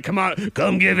kid, you're like, come on,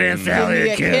 come give Aunt Sally Give me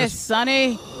a a kiss. kiss,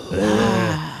 Sonny.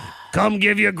 Come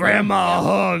give your grandma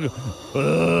a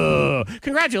hug.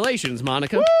 Congratulations,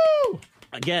 Monica. Woo!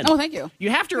 Again. Oh, thank you. You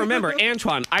have to remember,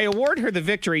 Antoine, I award her the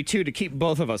victory, too, to keep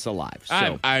both of us alive.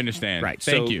 So, I understand. right.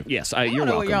 Thank so, you. Yes, I you're don't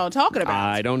know welcome. what y'all are talking about.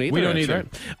 I don't either. We don't That's either.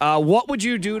 right. What would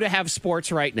you do to have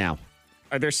sports right now?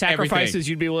 Are there sacrifices Everything.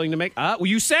 you'd be willing to make? Well,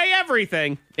 you say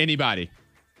everything. Anybody.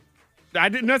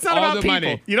 That's not All about the people.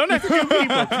 money. You don't have to do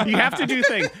people. You have to do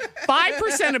things.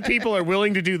 5% of people are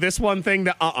willing to do this one thing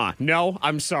that, no,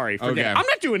 I'm sorry. Forget Okay. it. I'm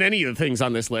not doing any of the things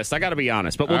on this list. I got to be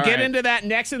honest. But we'll All get right. into that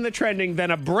next in the trending. Then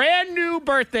a brand new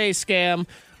birthday scam.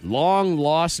 Long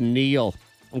lost Neil.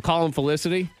 I'm calling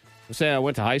Felicity. I'm saying I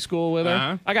went to high school with her.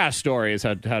 Uh-huh. I got a story as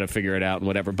how to figure it out and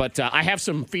whatever. But I have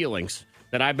some feelings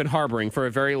that I've been harboring for a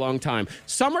very long time.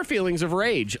 Some are feelings of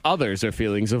rage. Others are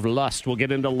feelings of lust. We'll get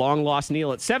into Long Lost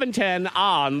Neil at 7:10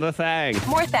 on The Thang.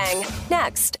 More Thang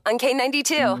next on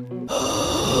K92.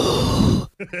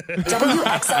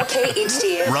 WXLK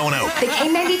HD. Roanoke. The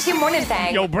K92 Morning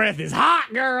Thang. Your breath is hot,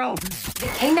 girl. The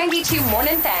K92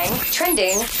 Morning Thang.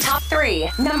 Trending top 3.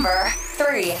 Number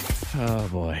 3. Oh,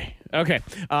 boy. Okay.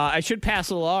 I should pass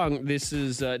along. This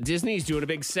is Disney's doing a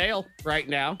big sale right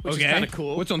now, which is kind of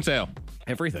cool. What's on sale?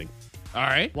 Everything. All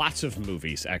right. Lots of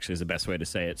movies, actually, is the best way to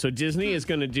say it. So Disney is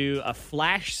going to do a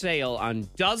flash sale on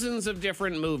dozens of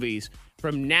different movies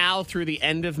from now through the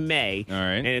end of May. All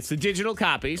right. And it's the digital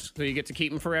copies, so you get to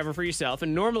keep them forever for yourself.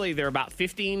 And normally they're about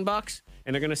 $15,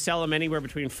 and they're going to sell them anywhere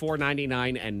between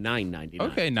 $4.99 and $9.99.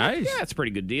 Okay, nice. Yeah, it's a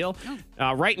pretty good deal.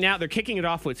 Right now, they're kicking it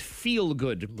off with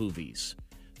feel-good movies.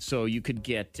 So you could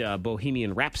get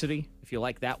Bohemian Rhapsody if if you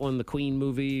like that one, the Queen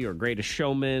movie or Greatest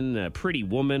Showman, Pretty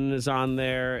Woman is on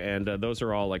there, and those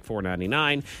are all like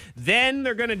 $4.99. Then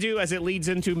they're going to do, as it leads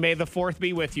into May the 4th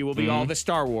Be With You, will be all the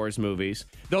Star Wars movies.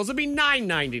 Those will be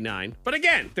 $9.99. But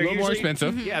again, they're a little more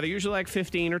expensive. Yeah, they're usually like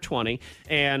 $15 or $20.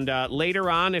 And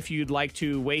later on, if you'd like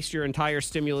to waste your entire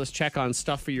stimulus check on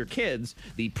stuff for your kids,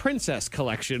 the Princess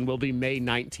Collection will be May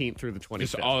 19th through the 25th.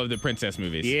 Just all of the princess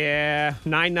movies. Yeah,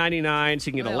 $9.99. So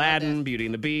you can get I love Aladdin, that. Beauty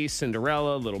and the Beast,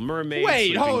 Cinderella, Little Mermaid. Wait,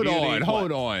 Sleeping hold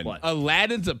Beauty. on. What?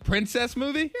 Aladdin's a princess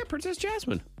movie? Yeah, Princess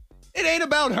Jasmine. It ain't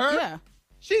about her. Yeah.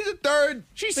 She's a third.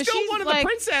 She's But still she's one of like- the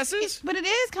princesses. But it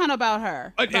is kind of about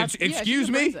her. Excuse she's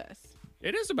a me? princess.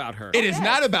 It is about her. It is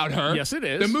not about her. Yes, it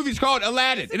is. The movie's called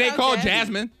Aladdin. It ain't about called Jasmine.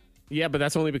 Jasmine. Yeah, but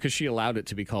that's only because she allowed it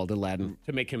to be called Aladdin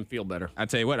to make him feel better. I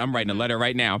tell you what, I'm writing a letter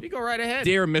right now. You go right ahead.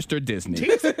 Dear Mr. Disney.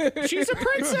 She's a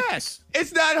princess.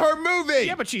 It's not her movie.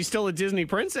 Yeah, but she's still a Disney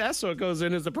princess, so it goes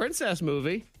in as a princess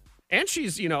movie. And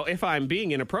she's, if I'm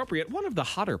being inappropriate, one of the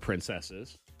hotter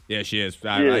princesses. Yeah, she is.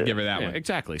 I give her that Yeah, one.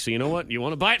 exactly. So you know what? You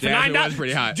want to buy it for Jasmine $9? was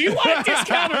pretty hot. Do you want a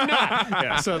discount or not?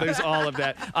 Yeah. So there's all of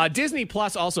that. Disney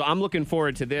Plus. Also, I'm looking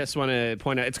forward to this. Want to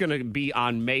point out it's going to be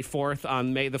on May 4th.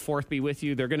 On May the 4th Be With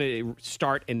You. They're going to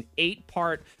start an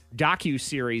 8-part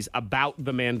docu-series about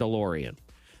The Mandalorian.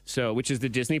 So, which is the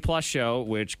Disney Plus show,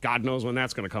 which God knows when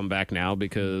that's going to come back now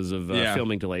because of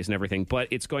filming delays and everything. But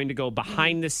it's going to go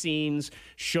behind the scenes,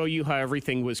 show you how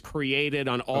everything was created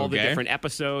on all the different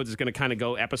episodes. It's going to kind of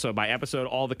go episode by episode,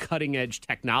 all the cutting edge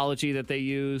technology that they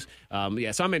use. So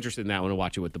I'm interested in that one to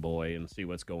watch it with the boy and see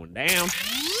what's going down.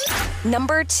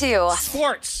 Number 2.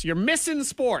 Sports. You're missing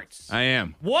sports. I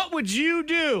am. What would you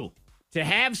do to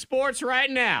have sports right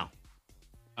now?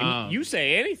 And you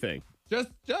say anything. Just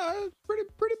pretty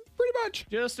much.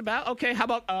 Just about. Okay, how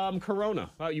about Corona?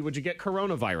 Would you get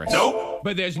coronavirus? Nope.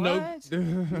 But there's What?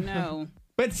 No.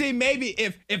 But see, maybe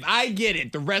if I get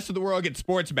it, the rest of the world gets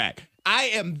sports back. I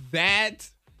am that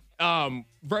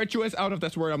virtuous. I don't know if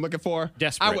that's the word I'm looking for.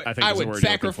 Desperate, I think I is the would word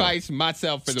you're looking sacrifice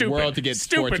myself for Stupid. the world to get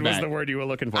Stupid sports was back. the word you were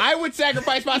looking for. I would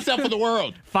sacrifice myself for the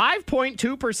world.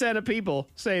 5.2% of people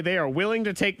say they are willing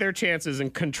to take their chances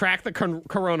and contract the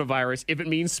coronavirus if it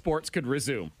means sports could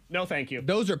resume. No, thank you.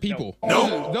 Those are people.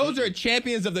 No. Those are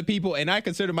champions of the people, and I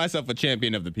consider myself a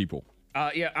champion of the people.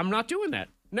 Yeah, I'm not doing that.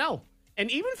 No. And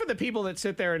even for the people that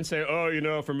sit there and say,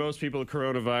 for most people, the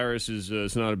coronavirus is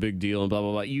it's not a big deal and blah,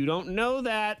 blah, blah. You don't know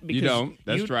that. Because You don't.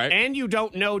 That's right. And you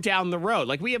don't know down the road.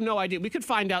 Like, we have no idea. We could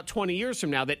find out 20 years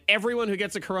from now that everyone who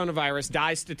gets a coronavirus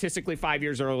dies statistically 5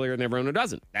 years earlier than everyone who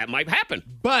doesn't. That might happen.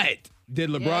 But did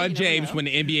LeBron you never James know. win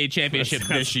the NBA championship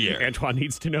this year? Antoine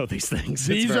needs to know these things. It's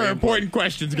These very are important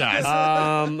questions, guys.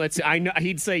 Let's see. I know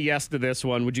he'd say yes to this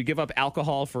one. Would you give up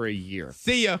alcohol for a year?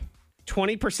 See ya.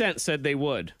 20% said they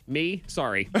would. Me?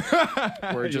 Sorry.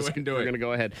 We're wouldn't do it. going to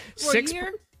go ahead. For a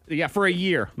year? Yeah, for a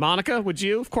year. Monica, would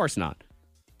you? Of course not.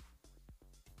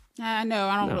 No, I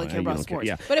don't really care you about don't care, sports.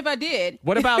 yeah. But if I did,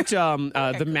 What about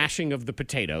the mashing of the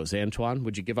potatoes, Antoine?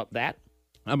 Would you give up that?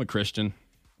 I'm a Christian.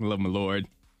 I love my Lord.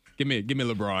 Give me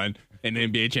LeBron and the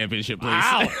NBA championship, please.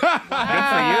 Wow.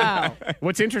 wow.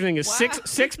 What's interesting is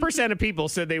 6% of people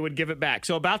said they would give it back.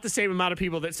 So about the same amount of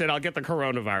people that said I'll get the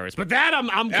coronavirus. But that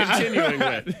I'm continuing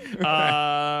with.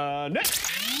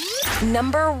 Next.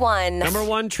 Number 1. Number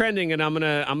 1 trending, and I'm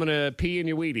gonna pee in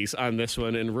your Wheaties on this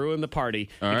one and ruin the party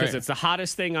because right. it's the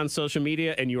hottest thing on social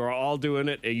media, and you are all doing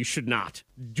it. You should not.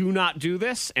 Do not do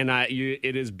this, and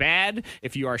it is bad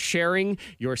if you are sharing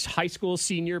your high school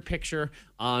senior picture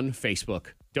on Facebook.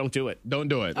 Don't do it. Don't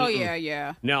do it. Oh,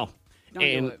 yeah. No. Don't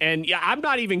do it. And yeah, I'm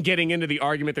not even getting into the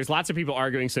argument. There's lots of people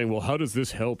arguing saying, well, how does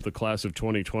this help the class of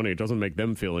 2020? It doesn't make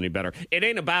them feel any better. It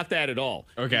ain't about that at all.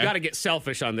 Okay. You got to get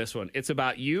selfish on this one. It's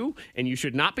about you, and you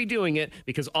should not be doing it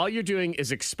because all you're doing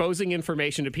is exposing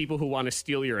information to people who want to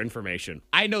steal your information.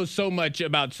 I know so much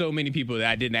about so many people that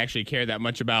I didn't actually care that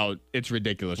much about. It's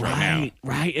ridiculous right now.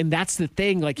 Right. And that's the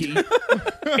thing. Like,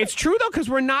 it's true, though, because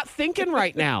we're not thinking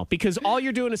right now because all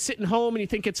you're doing is sitting home and you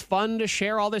think it's fun to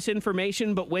share all this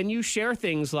information. But when you share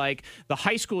things like the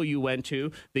high school you went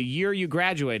to, the year you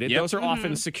graduated, those are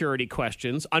often security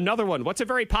questions. Another one, what's a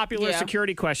very popular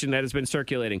security question that has been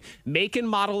circulating? Make and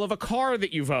model of a car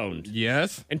that you've owned.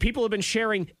 Yes. And people have been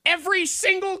sharing every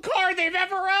single car they've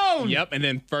ever owned. Yep. And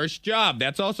then first job.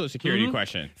 That's also a security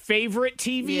question. Favorite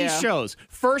TV shows,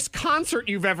 first concert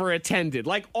you've ever attended.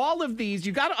 Like all of these,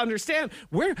 you got to understand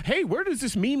where does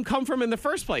this meme come from in the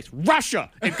first place?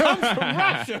 Russia. It comes from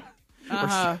Russia.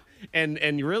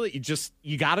 And you really,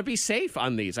 you got to be safe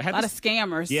on these. I had A lot of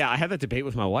scammers. Yeah, I had that debate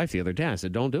with my wife the other day. I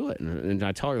said, don't do it. And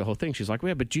I tell her the whole thing. She's like,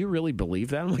 yeah, but do you really believe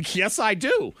that? I'm like, yes, I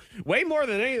do. Way more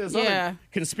than any of this other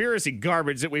conspiracy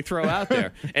garbage that we throw out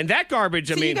there. And that garbage,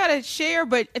 So you got to share,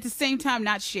 but at the same time,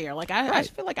 not share. Like, I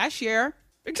feel like I share.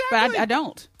 Exactly. But I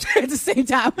don't at the same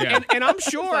time. Yeah. And I'm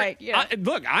sure, like,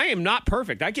 look, I am not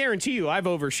perfect. I guarantee you I've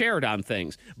overshared on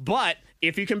things. But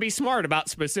if you can be smart about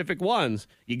specific ones,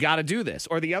 you got to do this.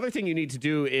 Or the other thing you need to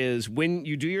do is when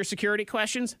you do your security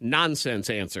questions, nonsense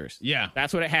answers. Yeah.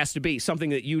 That's what it has to be,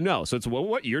 something that you know. So it's, well,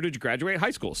 what year did you graduate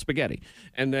high school? Spaghetti.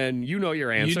 And then you know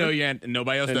your answer. You know your answer, and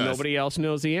nobody else and does. Nobody else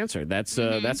knows the answer. That's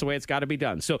the way it's got to be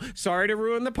done. So sorry to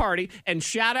ruin the party. And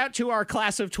shout out to our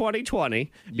class of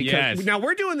 2020. Because now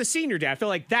we're doing the senior day. I feel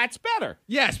like that's better.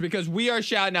 Yes, because we are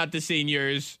shouting out the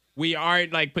seniors. We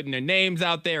aren't like putting their names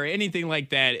out there or anything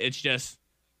like that. It's just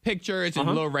pictures and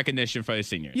a little recognition for the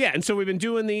seniors. Yeah, and so we've been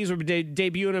doing these. We've been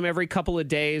debuting them every couple of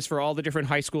days for all the different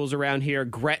high schools around here.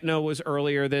 Gretna was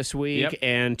earlier this week,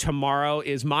 and tomorrow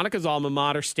is Monica's alma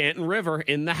mater, Stanton River,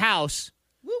 in the house.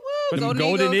 Woo-woo, Them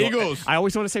Golden Eagles. I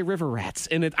always want to say River Rats,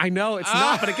 and I know it's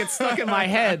not, but it gets stuck in my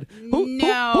head. Who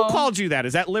called you that?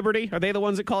 Is that Liberty? Are they the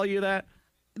ones that call you that?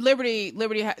 Liberty,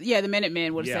 the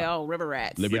Minutemen would say, "Oh, River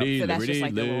Rats." Liberty, so that's Liberty, just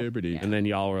like Liberty. And then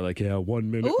y'all were like, yeah, 1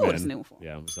 minute. Ooh, men. it's new for.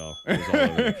 Yeah, it was all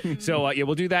over. So,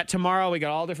 we'll do that tomorrow. We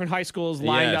got all different high schools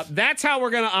lined up. That's how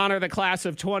we're going to honor the class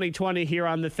of 2020 here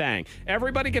on The Thang.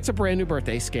 Everybody gets a brand new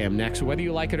birthday scam next, whether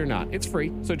you like it or not. It's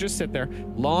free, so just sit there.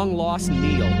 Long Lost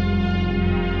Neil.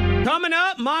 Coming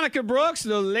up, Monica Brooks,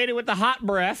 the lady with the hot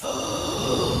breath,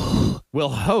 will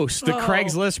host the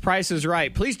Craigslist Price is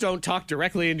Right. Please don't talk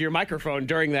directly into your microphone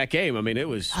during that game. I mean, it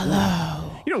was...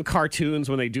 Hello. You know in cartoons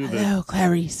when they do Hello,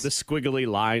 Clarice. the squiggly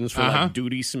lines for like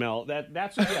duty smell?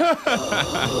 That's what,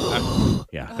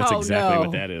 that's exactly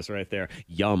what that is right there.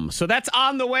 Yum. So that's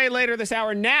on the way later this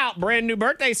hour. Now, brand new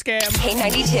birthday scam.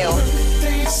 K92.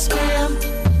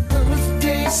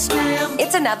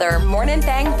 It's another Morning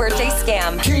Thang birthday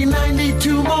scam.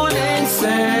 K92 Morning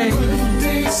Thang.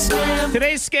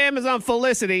 Today's scam is on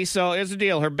Felicity. So here's the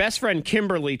deal. Her best friend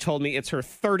Kimberly told me it's her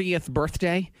 30th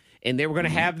birthday, and they were going to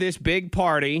have this big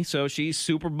party. So she's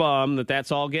super bummed that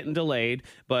that's all getting delayed.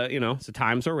 But, the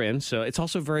times are in. So it's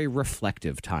also very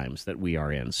reflective times that we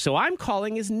are in. So I'm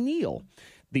calling as Neil,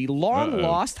 the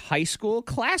long-lost high school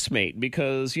classmate,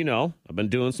 because, I've been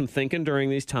doing some thinking during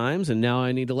these times, and now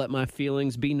I need to let my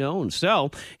feelings be known.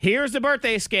 So here's the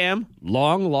birthday scam,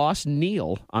 long-lost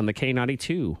Neil on the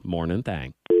K92 Morning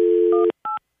Thang.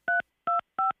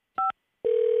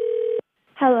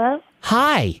 Hello?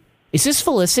 Hi, is this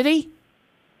Felicity?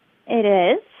 It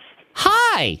is.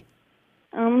 Hi.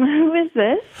 Who is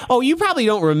this? Oh, you probably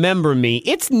don't remember me.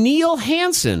 It's Neil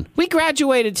Hansen. We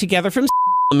graduated together from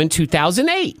in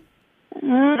 2008.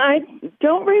 I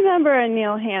don't remember a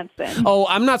Neil Hansen. Oh,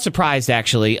 I'm not surprised,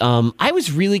 actually. I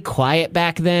was really quiet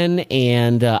back then,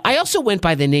 and I also went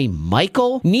by the name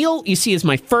Michael. Neil, you see, is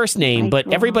my first name,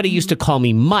 but everybody used to call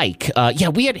me Mike.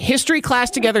 We had history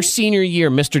class together senior year,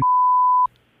 Mr.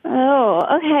 Oh,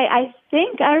 okay. I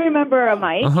think I remember a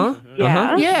Mike.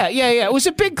 Yeah. Yeah. It was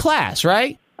a big class,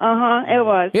 right? It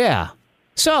was. Yeah.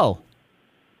 So,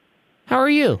 how are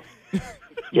you?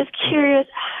 Just curious,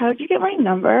 how'd you get my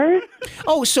number?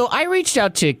 Oh, so I reached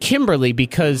out to Kimberly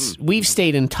because we've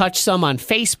stayed in touch some on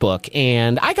Facebook,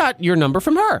 and I got your number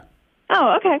from her.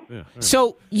 Oh, okay. Yeah.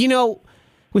 So,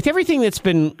 with everything that's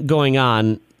been going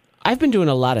on, I've been doing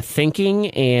a lot of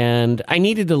thinking, and I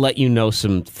needed to let you know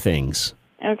some things.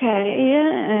 Okay,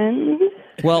 and...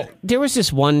 Well, there was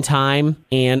this one time,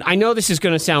 and I know this is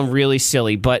going to sound really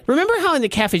silly, but remember how in the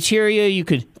cafeteria you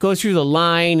could go through the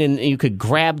line and you could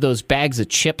grab those bags of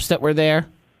chips that were there?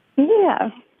 Yeah.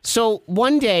 So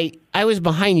one day, I was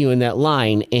behind you in that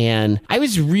line, and I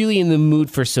was really in the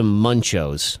mood for some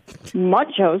Munchos.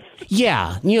 Munchos?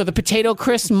 Yeah, the potato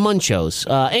crisp Munchos.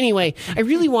 Anyway, I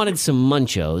really wanted some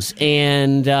Munchos,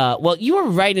 and, you were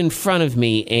right in front of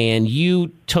me, and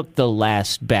you took the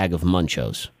last bag of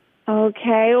Munchos.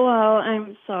 Okay, well,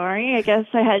 I'm sorry. I guess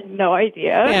I had no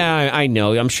idea. Yeah, I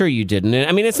know. I'm sure you didn't.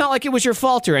 I mean, it's not like it was your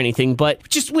fault or anything, but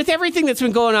just with everything that's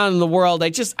been going on in the world,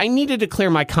 I needed to clear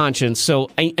my conscience, so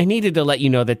I needed to let you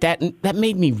know that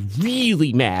made me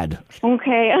really mad.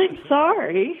 Okay, I'm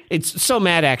sorry. It's so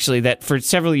mad, actually, that for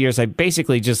several years, I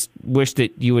basically just wished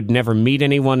that you would never meet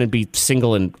anyone and be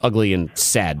single and ugly and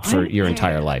sad for your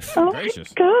entire life. Oh,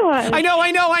 gracious. My God.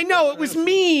 I know. It was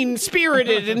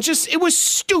mean-spirited and it was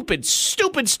stupid.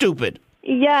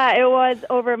 Yeah, it was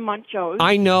over Munchos.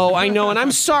 I know, and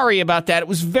I'm sorry about that. It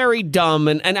was very dumb,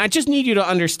 and I just need you to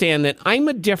understand that I'm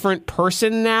a different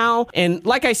person now. And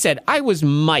like I said, I was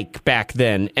Mike back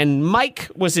then, and Mike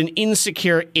was an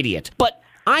insecure idiot. But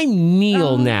I'm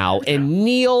Neil now, and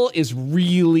Neil is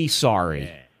really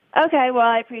sorry. Okay, well,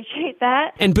 I appreciate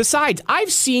that. And besides,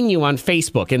 I've seen you on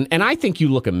Facebook, and I think you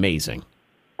look amazing.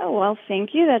 Oh, well,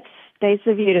 thank you. That's nice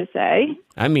of you to say.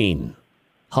 I mean,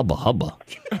 hubba hubba.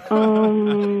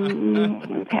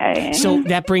 Okay. So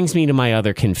that brings me to my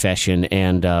other confession,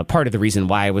 and part of the reason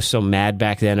why I was so mad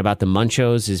back then about the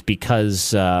Munchos is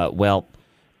because, well,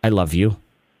 I love you.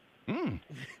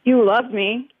 You love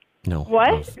me? No.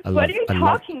 What? What are you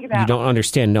talking about? You don't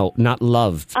understand. No, not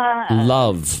loved.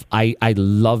 Love. I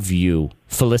love you.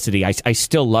 Felicity, I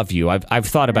still love you. I've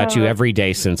thought about you every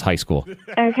day since high school.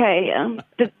 Okay.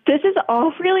 This is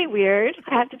all really weird.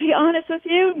 I have to be honest with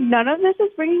you. None of this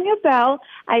is ringing a bell.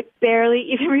 I barely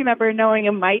even remember knowing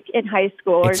a Mike in high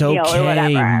school or It's Neil okay. or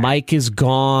whatever. Mike is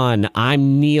gone.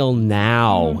 I'm Neil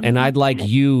now, and I'd like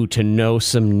you to know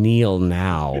some Neil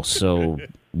now. So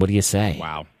what do you say?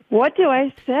 Wow. What do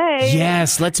I say?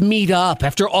 Yes, let's meet up.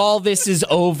 After all this is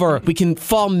over, we can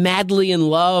fall madly in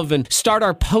love and start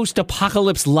our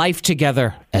post-apocalypse life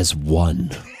together as one.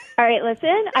 All right,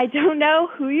 listen, I don't know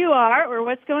who you are or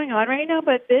what's going on right now,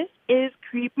 but this is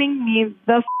creeping me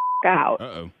the out.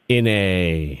 Uh-oh. In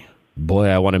a, boy,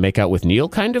 I want to make out with Neil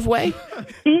kind of way?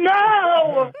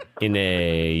 No! In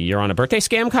a, you're on a birthday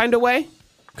scam kind of way?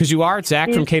 Because you are. It's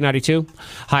Zach from K92.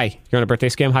 Hi, you're on a birthday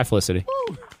scam. Hi, Felicity.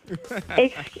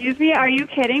 Excuse me, are you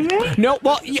kidding me? No,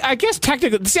 well, I guess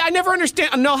technically, see, I never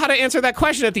know how to answer that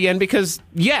question at the end because,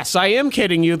 yes, I am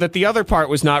kidding you that the other part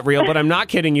was not real, but I'm not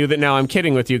kidding you that now I'm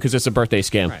kidding with you because it's a birthday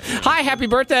scam. Right. Hi, happy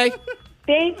birthday.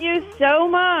 Thank you so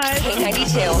much.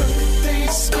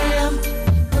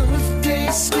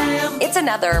 K92. It's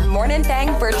another Morning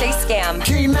Thang birthday scam.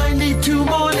 K92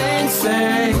 Morning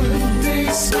Thang.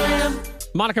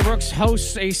 Monica Brooks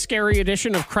hosts a scary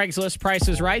edition of Craigslist Price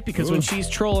is Right because when she's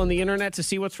trolling the internet to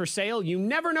see what's for sale, you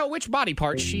never know which body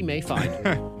parts she may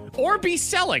find or be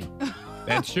selling.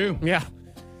 That's true. Yeah.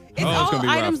 It's all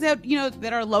items that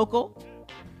that are local.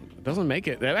 It doesn't make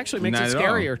it. That actually makes Not it at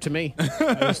scarier to me.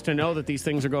 Just to know that these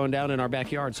things are going down in our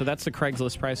backyard. So that's the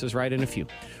Craigslist Price is Right in a few.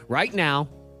 Right now,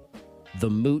 the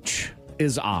mooch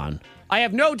is on. I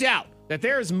have no doubt that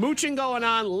there is mooching going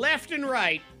on left and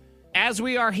right as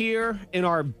we are here in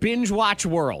our binge watch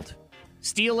world.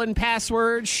 Stealing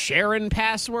passwords, sharing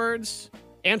passwords.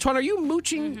 Antoine, are you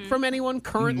mooching from anyone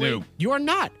currently? No. You are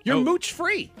not. You're mooch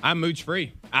free. I'm mooch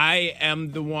free. I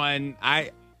am the one.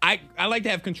 I like to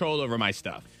have control over my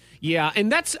stuff. Yeah,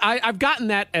 and that's I've gotten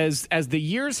that as the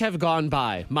years have gone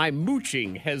by. My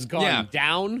mooching has gone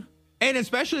down. And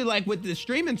especially like with the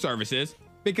streaming services,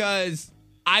 because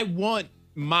I want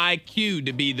my queue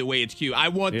to be the way it's queued. I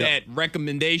want that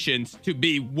recommendations to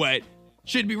be what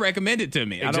should be recommended to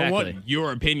me. Exactly. I don't want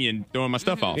your opinion throwing my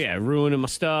stuff off. Yeah, ruining my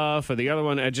stuff. Or the other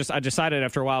one, I decided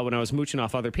after a while when I was mooching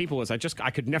off other people was I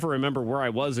could never remember where I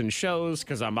was in shows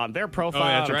because I'm on their profile.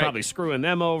 That's I'm right. probably screwing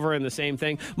them over and the same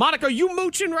thing. Monica, are you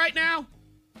mooching right now?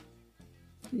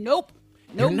 Nope.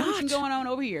 No You're not. mooching going on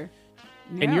over here.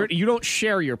 No. And you don't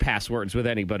share your passwords with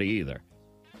anybody either.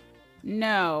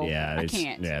 No, Yeah, I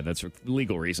can't. Yeah, that's for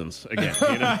legal reasons. Again,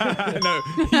 you know? No,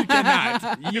 you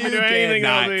cannot. You can do anything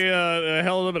on cannot. the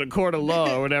hell of a court of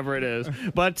law or whatever it is.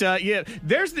 But yeah,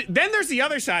 there's the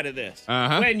other side of this.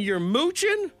 When you're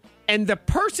mooching and the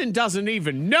person doesn't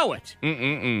even know it.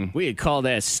 We'd call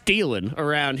that stealing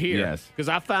around here. Yes. Because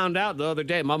I found out the other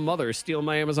day my mother is stealing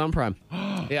my Amazon Prime.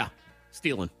 Yeah,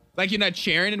 stealing. Like you're not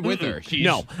sharing it with her.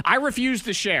 No, I refuse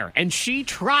to share, and she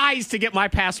tries to get my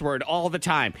password all the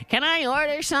time. Can I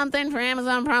order something for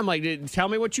Amazon Prime? Like, tell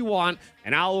me what you want,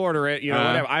 and I'll order it. You know,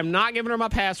 whatever. I'm not giving her my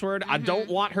password. I don't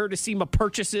want her to see my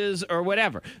purchases or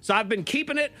whatever. So I've been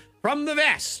keeping it from the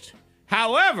vest.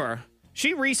 However,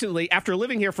 she recently, after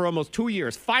living here for almost 2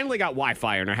 years, finally got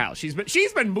Wi-Fi in her house.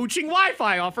 She's been mooching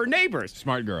Wi-Fi off her neighbors.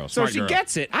 Smart girl. So Smart she girl.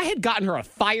 gets it. I had gotten her a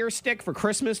Fire Stick for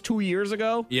Christmas 2 years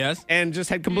ago. Yes. And just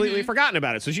had completely forgotten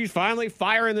about it. So she's finally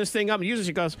firing this thing up and using it.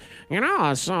 She goes,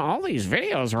 all these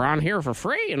videos are on here for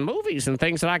free and movies and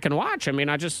things that I can watch. I mean,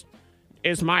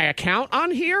 is my account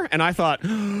on here? And I thought,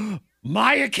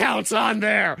 my account's on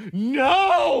there.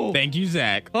 No. Thank you,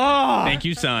 Zach. Oh. Thank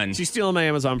you, son. She's stealing my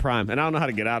Amazon Prime, and I don't know how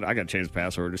to get out. I got to change the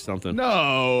password or something.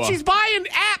 No. She's buying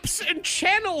apps and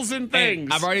channels and things.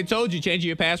 And I've already told you, changing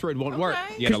your password won't work.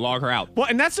 You got to log her out. Well,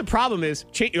 and that's the problem is,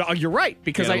 you're right,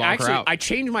 because You gotta log her out. I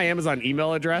changed my Amazon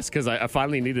email address because I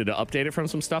finally needed to update it from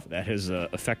some stuff. That has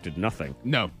affected nothing.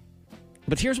 No.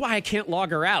 But here's why I can't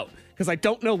log her out. because I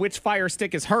don't know which Fire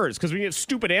Stick is hers. Because when you have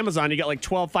stupid Amazon, you get like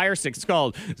 12 Fire Sticks. It's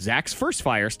called Zach's first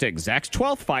Fire Stick, Zach's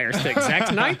 12th Fire Stick, Zach's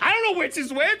 9th. I don't know which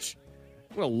is which.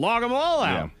 We'll log them all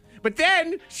out. Yeah. But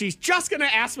then she's just going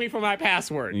to ask me for my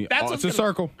password. That's it's a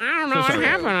circle. I don't know what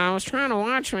happened. I was trying to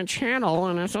watch my channel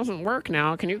and it doesn't work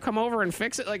now. Can you come over and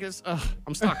fix it? Like this?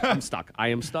 I'm stuck. I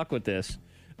am stuck with this.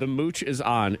 The mooch is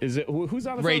on. Is it who's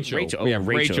on the Rachel. phone? Rachel. Oh, We have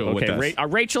Rachel with Okay.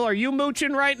 us. Rachel, are you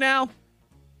mooching right now?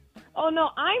 Oh, no,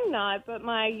 I'm not, but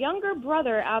my younger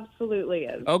brother absolutely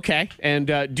is. Okay. And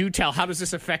do tell, how does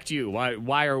this affect you?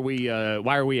 Why are we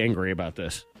angry about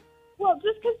this? Well,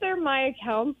 just because they're my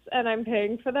accounts and I'm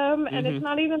paying for them, and it's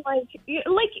not even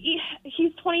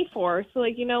he's 24, so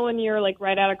when you're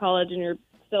right out of college and you're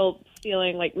still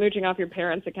stealing, mooching off your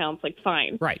parents' accounts,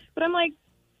 fine. Right. But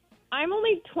I'm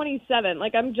only 27.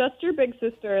 I'm just your big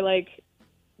sister.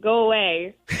 Go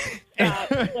away.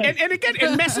 And again,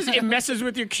 it messes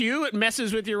with your queue. It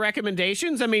messes with your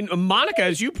recommendations. I mean, Monica,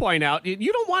 as you point out,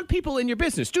 you don't want people in your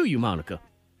business, do you, Monica?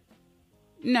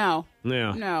 No.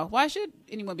 Yeah. No. Why should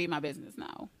anyone be in my business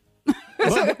now?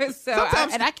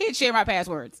 Sometimes- I can't share my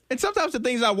passwords. And sometimes the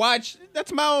things I watch,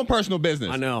 that's my own personal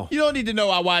business. I know. You don't need to know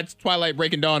I watched Twilight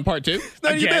Breaking Dawn Part 2. It's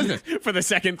none of your Again, business. for the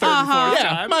second, third, and fourth Yeah,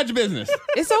 time. mind your business.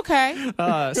 It's okay.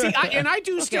 See, I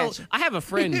do still. I have a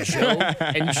friend, Joe,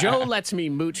 and Joe lets me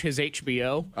mooch his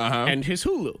HBO and his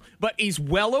Hulu, but he's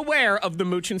well aware of the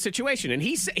mooching situation, and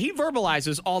he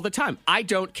verbalizes all the time. I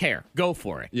don't care. Go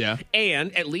for it. Yeah.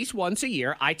 And at least once a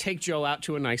year, I take Joe out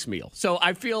to a nice meal. So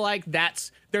I feel like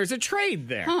there's a trade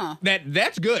there. Huh.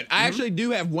 That's good. I actually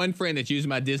do have one friend that's using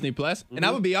my Disney Plus, and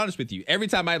I would be honest with you. Every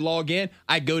time I log in,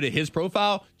 I go to his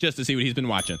profile just to see what he's been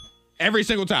watching. Every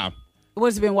single time.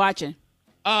 What's he been watching?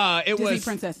 It Disney was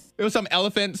Princess. It was some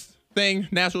elephants thing,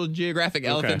 National Geographic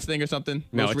elephants thing or something.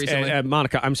 No, most it's, recently.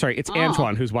 Monica, I'm sorry. It's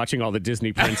Antoine who's watching all the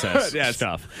Disney Princess Yes.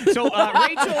 stuff. So,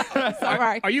 Rachel, All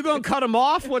right. are you going to cut him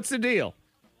off? What's the deal?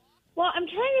 Well, I'm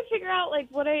trying to figure out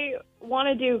what I want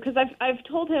to do because I've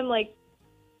told him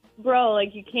bro,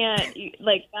 you can't,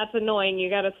 that's annoying. You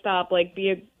got to stop.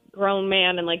 Be a grown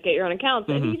man and get your own accounts.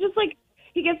 And he just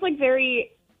he gets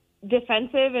very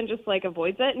defensive and just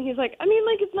avoids it. And he's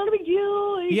it's not a big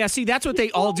deal. Yeah, see, that's what they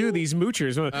all do, these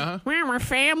moochers. We're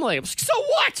family. So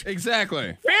what?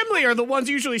 Exactly. Family are the ones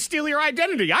who usually steal your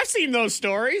identity. I've seen those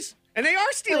stories. And they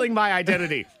are stealing my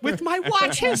identity with my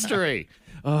watch history.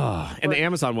 And the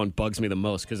Amazon one bugs me the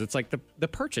most because it's the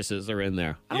purchases are in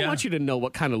there. I don't want you to know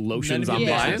what kind of lotions None I'm of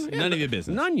your buying. business. None of your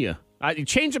business. None of you. You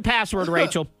change the password,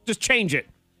 Rachel. Just change it.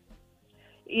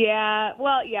 Yeah.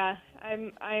 Well, yeah.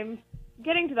 I'm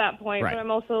getting to that point, Right. but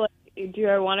I'm also do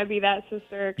I want to be that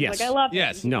sister? 'Cause, Yes. I love him.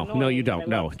 Yes. He's No, annoying, you but I don't. love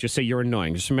No, him. just say you're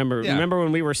annoying. Just remember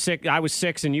when we were sick, I was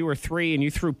 6 and you were 3 and you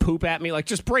threw poop at me.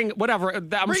 Just bring whatever. I'm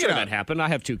Bring sure it that up. happened. I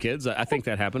have 2 kids. I think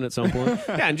that happened at some point.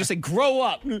 Yeah, and just say, grow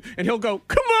up. And he'll go,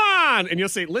 come on. And you'll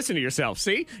say, listen to yourself.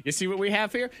 See? You see what we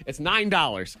have here? It's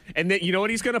 $9. And then you know what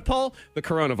he's going to pull? The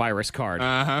coronavirus card.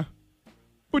 Uh-huh.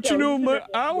 But Yeah, you know, we my did it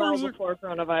hours well are... before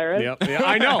coronavirus. Yeah,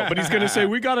 I know, but he's going to say,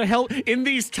 we got to help in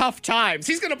these tough times.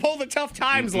 He's going to pull the tough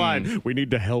times line. We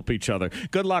need to help each other.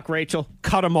 Good luck, Rachel.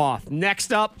 Cut him off.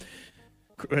 Next up,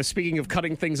 speaking of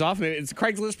cutting things off, it's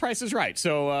Craigslist Price is Right.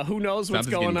 So who knows what's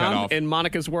Something's going getting cut on off. in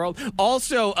Monica's world.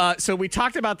 Also, so we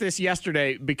talked about this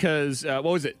yesterday because, what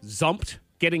was it? Zumped?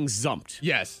 Getting zumped.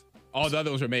 Yes. All the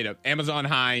others were made up. Amazon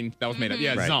Hind, that was made up.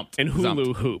 Yeah, Zumped. And Hulu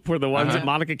Zumped. Hoop were the ones that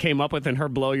Monica came up with in her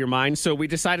Blow Your Mind. So we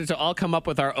decided to all come up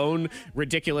with our own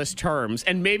ridiculous terms,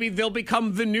 and maybe they'll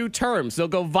become the new terms. They'll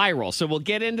go viral. So we'll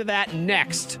get into that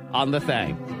next on The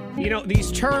Thing. You know, these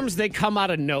terms, they come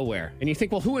out of nowhere. And you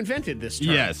think, well, who invented this term?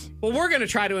 Yes. Well, we're going to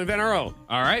try to invent our own.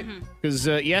 All right. Because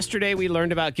yesterday we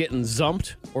learned about getting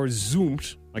zumped or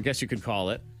zoomed, I guess you could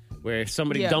call it, where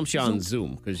somebody dumps you on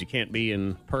Zoom because you can't be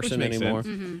in person Which makes anymore.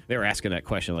 sense. They were asking that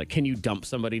question, can you dump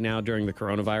somebody now during the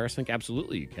coronavirus? I think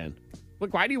absolutely you can.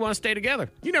 Look, why do you want to stay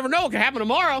together? You never know what could happen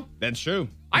tomorrow. That's true.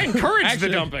 I encourage Actually,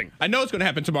 the dumping. I know it's going to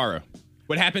happen tomorrow.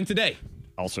 What happened today?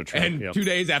 Also true. And Yep. 2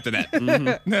 days after that.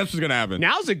 That's what's going to happen.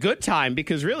 Now's a good time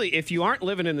because really, if you aren't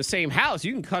living in the same house,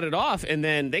 you can cut it off and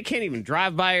then they can't even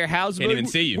drive by your house. Can't even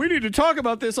see you. We need to talk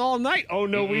about this all night. Oh,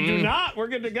 no, we do not. We're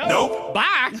good to go. Nope.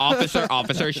 Bye.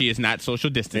 Officer, she is not social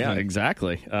distancing. Yeah,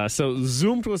 exactly. So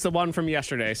Zoomed was the one from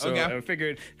yesterday. So Okay. I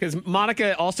figured, because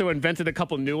Monica also invented a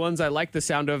couple new ones. I like the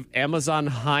sound of Amazon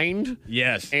Hind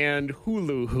Yes. and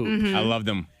Hulu Hoop. I love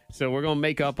them. So we're going to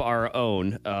make up our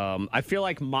own. I feel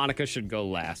like Monica should go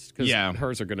last because Yeah.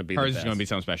 hers are going to be Hers the is best. going to be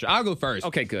something special. I'll go first.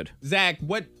 Okay, good. Zach,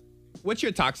 what's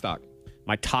your talk stock?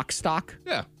 My talk stock?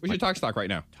 Yeah. What's your talk stock right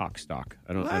now? Talk stock.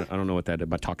 I don't know what that is.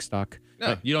 My talk stock?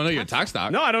 No, you don't know your talk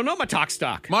stock. No, I don't know my talk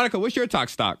stock. Monica, what's your talk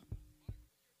stock?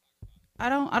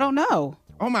 I don't know.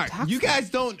 Oh my! You guys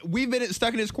don't. We've been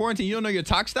stuck in this quarantine. You don't know your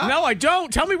talk stock? No, I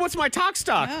don't. Tell me what's my talk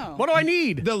stock. No. What do I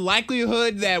need? The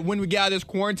likelihood that when we get out of this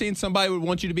quarantine, somebody would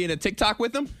want you to be in a TikTok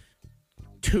with them?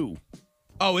 2.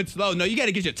 Oh, it's low. No, you got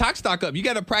to get your talk stock up. You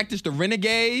got to practice the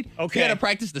renegade. Okay. You got to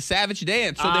practice the savage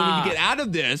dance. So then when you get out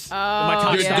of this, my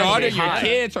talk your stock daughter, is your high.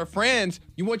 kids, or friends,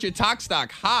 you want your talk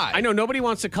stock high. I know nobody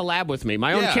wants to collab with me.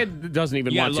 My own Yeah. kid doesn't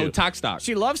even You got want low to. talk stock.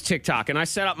 She loves TikTok, and I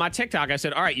set up my TikTok. I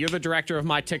said, "All right, you're the director of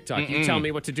my TikTok. You tell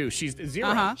me what to do." She's 0.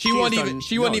 Uh-huh. She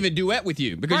won't even duet with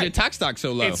you because Right. your talk stock's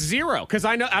so low. It's 0 because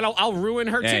I know I'll ruin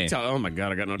her Hey. TikTok. Oh my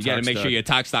god, I got no. You got to make sure your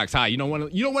talk stock's high. You don't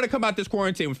want to come out this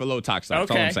quarantine with a low talk stock. That's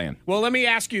all I'm saying. Well, let me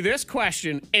ask you this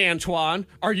question, Antoine.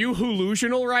 Are you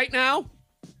Hulusional right now?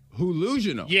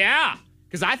 Hulusional. Yeah,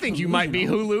 because I think you might be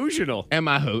Hulusional. Am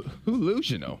I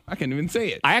Hulusional? I can't even say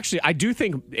it. I do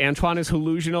think Antoine is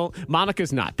Hulusional.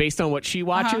 Monica's not, based on what she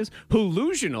watches.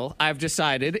 Hulusional, I've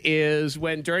decided, is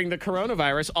when during the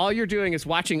coronavirus, all you're doing is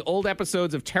watching old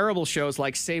episodes of terrible shows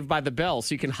like Saved by the Bell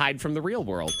so you can hide from the real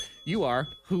world. You are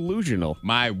Hulusional.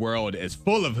 My world is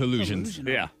full of illusions.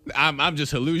 Yeah. I'm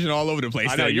just illusion all over the place.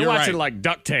 I know, there. you're You're watching right. like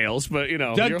DuckTales, but you're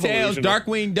DuckTales, Hulusional.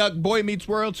 Darkwing Duck, Boy Meets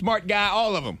World, Smart Guy,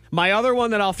 all of them. My other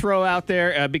one that I'll throw out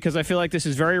there, because I feel like this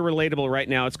is very relatable right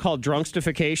now, it's called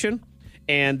Drunkstification.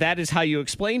 And that is how you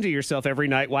explain to yourself every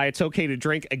night why it's okay to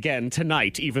drink again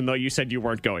tonight, even though you said you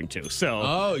weren't going to.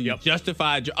 So, you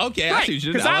justified. Okay, I right, see what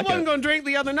you're because doing. I wasn't going to drink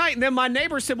the other night, and then my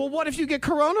neighbor said, "Well, what if you get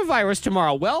coronavirus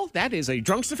tomorrow?" Well, that is a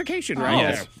drunkstification right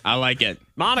Yes, there. I like it.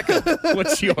 Monica,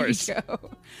 what's yours?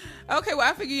 Okay, well,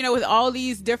 I figure, with all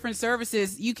these different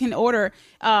services, you can order,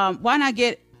 why not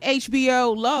get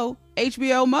HBO Low,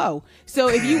 HBO Mo? So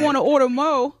if you want to order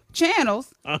Mo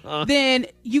channels, then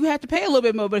you have to pay a little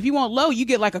bit more. But if you want low, you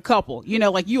get like a couple,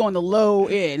 like you on the low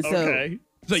end. So, Okay.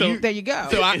 so there you go.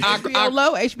 So HBO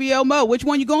Low, HBO Mo. Which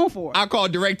one you going for? I call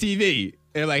DirecTV.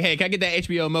 They're like, hey, can I get that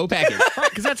HBO Mo package? Right,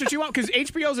 because that's what you want. Because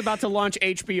HBO is about to launch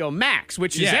HBO Max,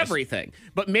 which is Yes. everything.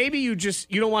 But maybe you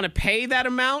don't want to pay that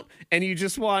amount, and you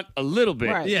just want a little bit.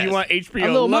 Right. Yes. You want HBO A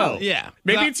little Low. more. Yeah.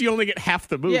 Maybe Well, it's you only get half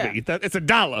the movie. Yeah. It's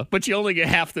 $1, but you only get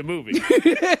half the movie.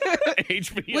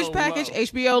 HBO Which package? Low.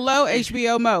 HBO Low,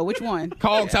 HBO Mo. Which one?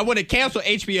 call because I want to cancel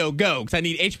HBO Go because I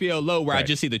need HBO Low where I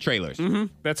just see the trailers.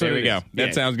 That's There what we it go. is.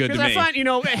 That sounds good to Because me. I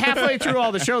find, halfway through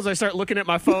all the shows, I start looking at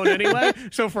my phone anyway.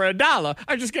 So for $1,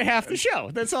 I just get half the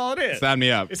show. That's all it is. Sign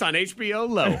me up. It's on HBO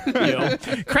Low.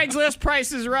 Craigslist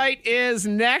Price is Right is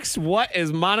next. What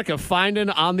is Monica finding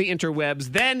on the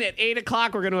interwebs? Then at 8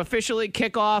 o'clock, we're going to officially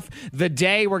kick off the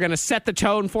day. We're going to set the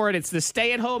tone for it. It's the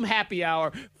stay-at-home happy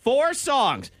hour. 4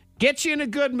 songs. Get you in a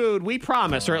good mood, we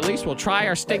promise, or at least we'll try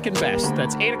our stinking best.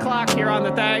 That's 8 o'clock here on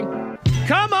the thing.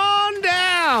 Come on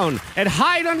down and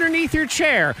hide underneath your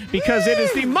chair because it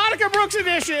is the Monica Brooks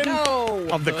edition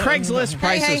of the Craigslist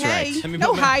Price is Right. Let me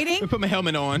No put my- hiding. Let me put my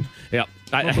helmet on. Yep.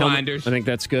 blinders. I think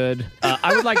that's good.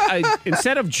 I would like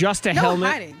instead of just a helmet,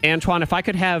 hiding. Antoine, if I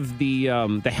could have the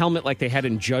helmet like they had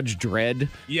in Judge Dredd.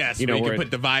 Yes, you know, where you where can it-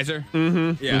 put the visor.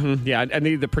 Mm-hmm. Yeah. Mhm, yeah, I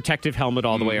need the protective helmet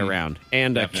all the way around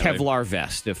and a Definitely. Kevlar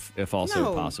vest if also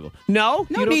No. possible. No,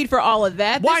 No You don't- need for all of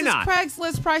that. Why This not? is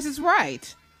Craigslist Price is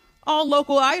Right. All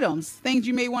local items, things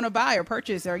you may want to buy or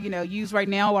purchase or, use right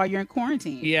now while you're in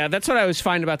quarantine. Yeah, that's what I always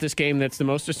find about this game that's the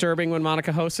most disturbing when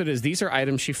Monica hosts it is these are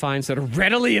items she finds that are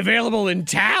readily available in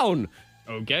town.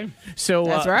 Okay. So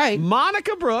That's right.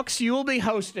 Monica Brooks, you will be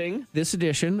hosting this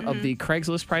edition of the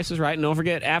Craigslist Price is Right. And don't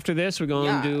forget, after this, we're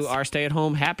going to do Yes. our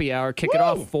stay-at-home happy hour. Kick it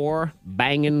off 4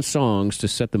 banging songs to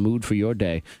set the mood for your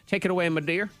day. Take it away, my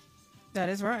dear. That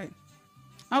is right.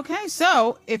 Okay,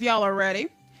 so if y'all are ready,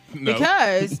 No.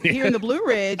 because here in the Blue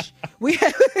Ridge, we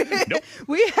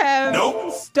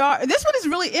have Star. This one is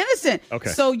really innocent. Okay.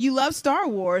 So you love Star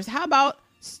Wars. How about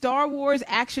Star Wars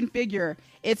action figure?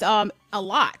 It's a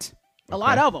lot. A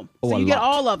lot of them. Oh, So a you get lot.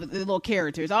 all of the little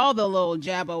characters, all the little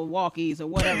Jabba-walkies or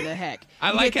whatever the heck. I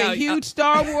You like get how- the huge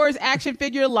Star Wars action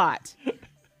figure lot.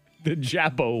 The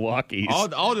Jabberwockies.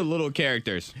 All the little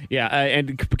characters. Yeah,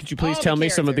 and could you please All tell the me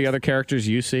some of the characters. other characters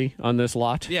you see on this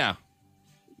lot? Yeah.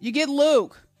 You get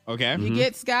Luke. Okay. You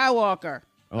get Skywalker.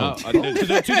 Oh,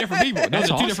 they're two different people. Those That's are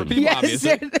two awesome. different people, Yes.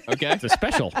 obviously. Okay. It's a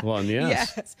special one,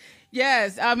 yes.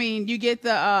 Yes. I mean, you get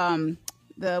the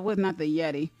not the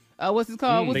Yeti. What's it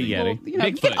called? What's The it called? Yeti. You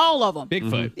Bigfoot. get all of them.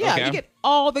 Bigfoot. Yeah, Okay. you get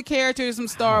all the characters from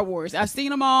Star Wars. I've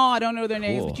seen them all. I don't know their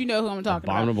names, Cool. but you know who I'm talking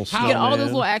Abominable about. You get all those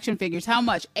Snowman. little action figures. How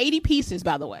much? 80 pieces,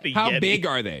 by the way. The How Yeti. big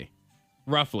are they?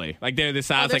 Roughly. Like they're the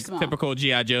size they're like small. typical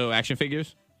G.I. Joe action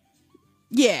figures?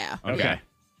 Yeah. Okay.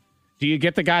 Do you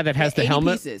get the guy that has Yeah, the 80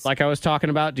 helmet pieces. like I was talking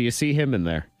about? Do you see him in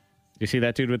there? Do you see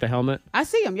that dude with the helmet? I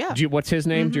see them, yeah. What's his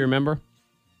name? Do you remember?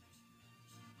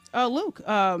 Luke.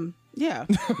 Yeah.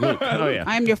 Luke. Oh, yeah.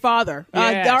 I am your father.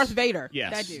 Yes. Darth Vader.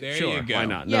 Yes. That dude. There Sure. you go. Why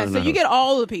not? Yeah, No, so no. you get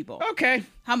all the people. Okay.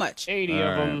 How much? 80 All of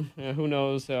right. them. Yeah, who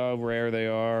knows how rare they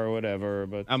are or whatever.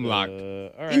 But I'm locked.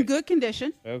 All right. In good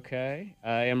condition. Okay.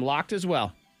 I am locked as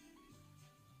well.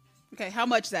 Okay, how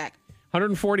much, Zach?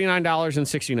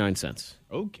 $149.69.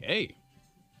 Okay.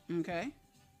 Okay.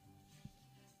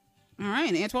 All right,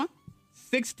 and Antoine?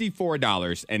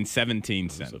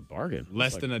 $64.17. It's a bargain.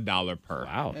 Less It's than $1 per.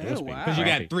 Wow. Oh, must be wow. Because you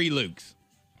crappy. got 3 Lukes.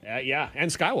 Yeah,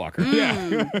 and Skywalker.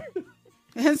 Yeah.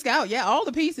 And Scout, yeah, all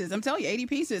the pieces. I'm telling you, 80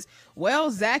 pieces.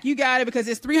 Well, Zach, you got it because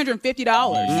it's $350. Keep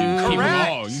them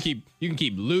all. You can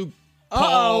keep Luke,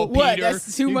 Paul, what? Peter.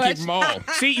 That's too you much? Can keep them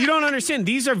all. See, you don't understand.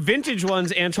 These are vintage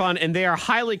ones, Antoine, and they are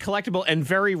highly collectible and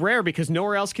very rare because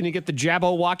nowhere else can you get the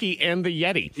Jabberwocky and the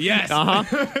Yeti. Yes. Uh-huh.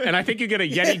 And I think you get a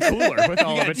Yeti cooler with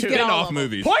all of it, too. get all Spin-off of them.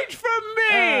 movies. Point from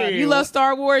me! You love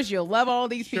Star Wars, you'll love all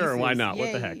these pieces. Sure, why not?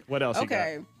 What the Yay. heck? What else you got?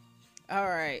 Okay. All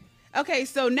right. Okay,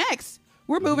 so next,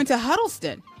 we're moving to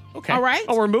Huddleston. Okay. All right?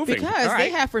 Oh, we're moving. Because All they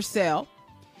right. have for sale,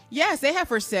 yes, they have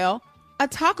for sale a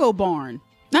taco barn.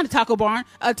 Not a taco barn,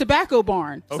 a tobacco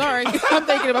barn. Sorry, I'm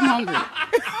thinking I'm hungry.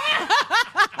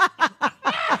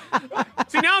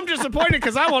 See, now I'm disappointed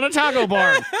because I want a taco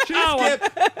barn. She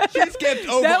skipped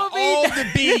over That would be- all the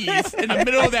B's in the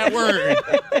middle of that word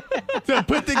to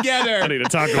put together. I need a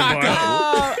taco barn.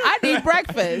 I need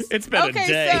breakfast. It's been a okay,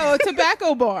 day. so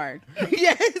tobacco barn.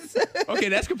 Yes. Okay,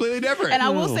 that's completely different. And I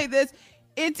will say this: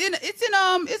 it's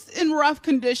in rough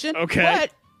condition. Okay.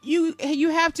 But you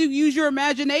have to use your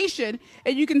imagination,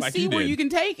 and you can Like see you where did. you can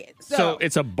take it. So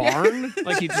it's a barn?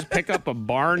 Like you just pick up a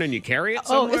barn and you carry it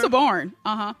somewhere? Oh, it's a barn.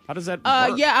 Uh-huh. How does that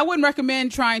work? Yeah, I wouldn't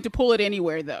recommend trying to pull it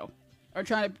anywhere though, or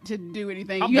trying to do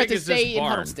anything. How You have big to is this stay in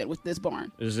barn? Huddleston with this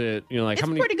barn. Is it, like It's how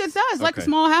many? pretty good size, like a Okay.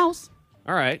 small house.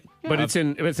 All right. But it's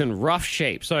in rough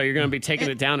shape. So you're going to be taking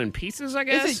it down in pieces, I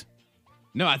guess?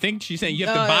 no, I think she's saying you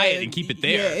have to buy it and keep it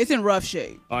there. Yeah, it's in rough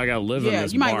shape. Oh, I got to live in Yeah,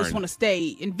 this you might barn. just want to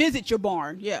stay and visit your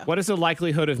barn. Yeah. What is the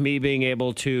likelihood of me being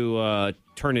able to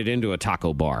turn it into a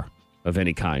taco bar of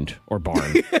any kind or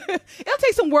barn? It'll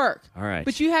take some work. All right.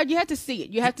 But you have to see it.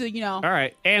 You have to, All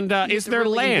right. And is to there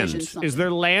really land? envision something. Is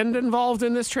there land involved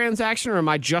in this transaction, or am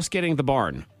I just getting the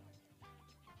barn?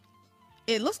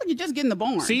 It looks like you're just getting the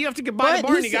barn. See, you have to buy the But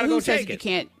barn. who You got to who go says take you it.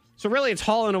 can't. So really, it's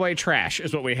hauling away trash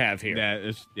is what we have here.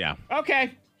 Yeah.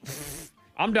 Okay.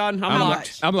 I'm done. I'm How locked.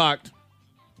 much? I'm locked.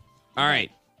 All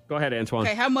right. Go ahead, Antoine.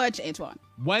 Okay, how much, Antoine?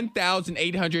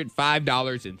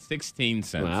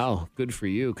 $1,805.16. Wow, good for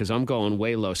you, because I'm going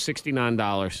way low,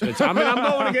 $69. I'm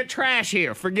going to get trash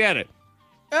here. Forget it.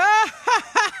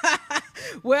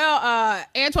 Well,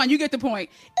 Antoine, you get the point.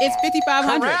 It's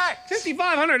 $5,500.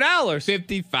 $5,500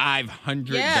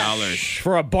 $5,500.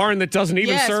 for a barn that doesn't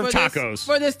even serve tacos.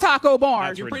 For this taco barn.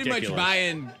 That's You're pretty much ridiculous.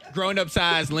 buying grown-up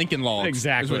size Lincoln logs.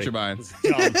 Exactly. Is what you're buying.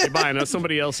 You're buying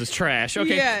somebody else's trash.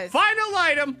 Okay, Yes. final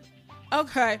item.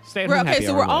 Okay. Stay-at-home happy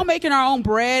So hour we're all night. making our own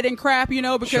bread and crap,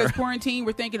 because Sure. quarantine,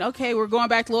 we're thinking, okay, we're going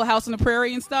back to Little House on the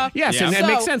Prairie and stuff. Yes, Yeah. and it So,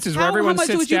 makes sense. Is where how everyone much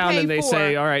sits would you down pay and they for-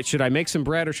 say, all right, should I make some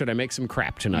bread or should I make some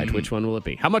crap tonight? Which one will it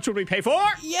be? How much would we pay for?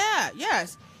 Yeah,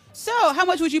 yes. So, how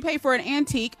much would you pay for an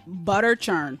antique butter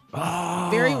churn? Oh.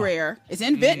 Very rare. It's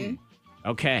in Vinton.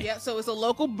 Okay. Yeah, so it's a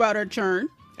local butter churn.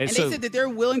 And so- they said that they're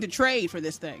willing to trade for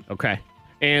this thing. Okay.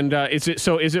 And is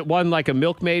it one like a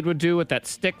milkmaid would do with that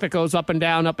stick that goes up and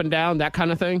down, that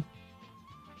kind of thing?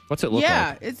 What's it look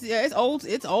Yeah, like? it's old.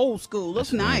 It's old school. Looks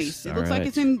That's nice. nice. It All looks like right.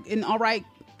 it's in all right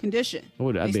condition.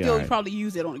 Oh, that'd they be still all right. probably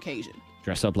use it on occasion.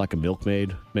 Dress up like a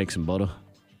milkmaid, make some butter.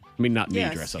 I mean, not Yes.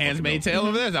 me dress up. Handmaid's like a Tale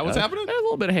over there. Is that what's happening? milkmaid. A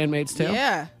little bit of Handmaid's Tale.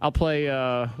 Yeah. I'll play,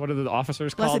 what are the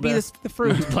officers Blessed called be there? the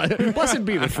fruit. Blessed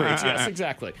be the fruit. Yes,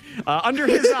 exactly. Under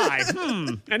his eye,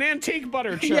 an antique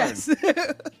butter churn. Yes.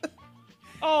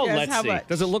 Oh, Yes, let's how see. much?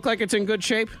 Does it look like it's in good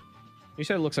shape? You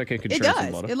said it looks like it could It churn some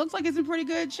does. butter. It looks like it's in pretty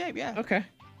good shape. Yeah. Okay.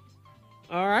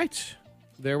 All right.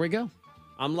 There we go.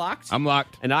 I'm locked. I'm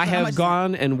locked. And I So how have much is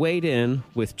gone and weighed in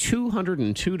with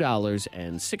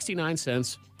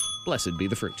 $202.69. Blessed be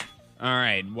the fruit. All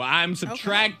right. Well, I'm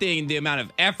subtracting the amount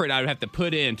of effort I would have to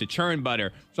put in to churn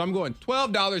butter. So I'm going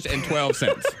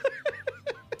 $12.12.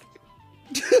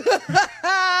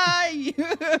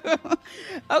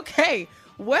 Okay.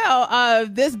 Well,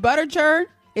 this butter churn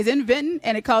is in Vinton,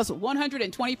 and it costs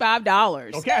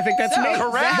 $125. Okay, I think that's me.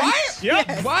 Correct. Why?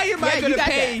 Yep. Why am I Yeah, you going to got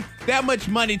pay that much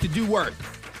money to do work?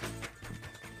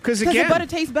 Because Because again, the butter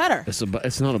tastes better.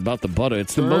 it's not about the butter.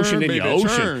 It's the Churn, motion in baby, the ocean.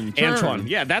 churn, churn. Antoine,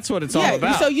 yeah, that's what it's all Yeah,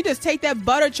 about. so you just take that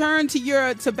butter churn to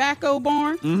your tobacco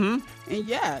barn, And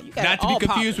yeah, you got Not to all be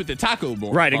confused popping. with the taco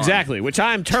bar. Right, exactly, which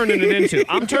I'm turning it into.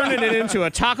 I'm turning it into a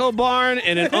taco barn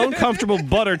and an uncomfortable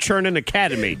butter churning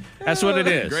academy. That's what it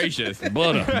is. Gracious.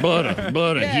 Butter,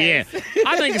 Yes. yeah.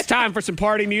 I think it's time for some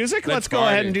party music. Let's go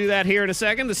party. ahead and do that here in a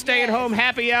second. The stay-at-home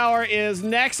happy hour is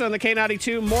next on the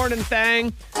K92 Morning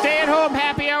Thang. Stay-at-home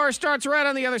happy hour starts right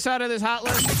on the other side of this hot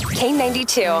list.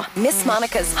 K92, Miss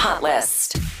Monica's Hot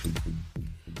List.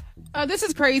 This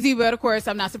is crazy, but of course,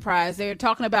 I'm not surprised. They're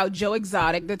talking about Joe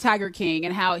Exotic, the Tiger King,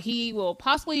 and how he will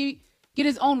possibly get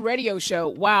his own radio show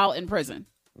while in prison.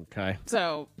 Okay.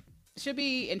 So, it should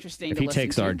be interesting If to he listen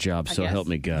takes to, our job, I so guess. help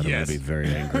me God, Yes. I'm going to be very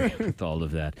angry with all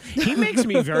of that. He makes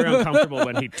me very uncomfortable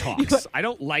when he talks. I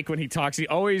don't like when he talks. He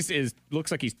always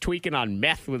looks like he's tweaking on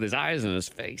meth with his eyes and his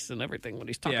face and everything when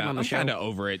he's talking Yeah, on the I'm show. kind of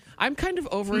over it. I'm kind of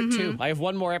over it, too. I have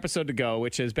one more episode to go,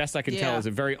 which, as best I can tell, Yeah. is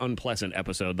a very unpleasant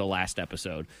episode, the last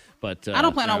episode. But I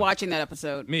don't plan on watching that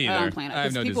episode. Me I either. don't plan on I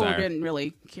have because no people desire. didn't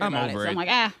really care I'm about it. over So I'm it.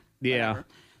 like, Yeah. whatever.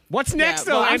 What's next,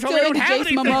 well, though? I'm Antoine? still We don't into have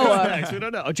Jason anything Momoa. next. We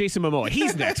don't know. Oh, Jason Momoa.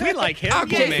 He's next. We like him. Aquaman.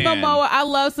 Jason Momoa. I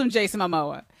love some Jason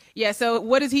Momoa. Yeah, so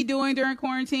what is he doing during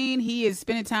quarantine? He is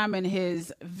spending time in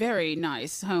his very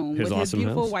nice home with his awesome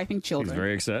beautiful house. wife and children. He's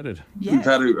very excited. We've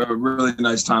had a really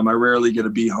nice time. I rarely get to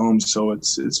be home, so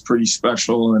it's pretty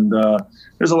special. And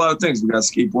there's a lot of things. We got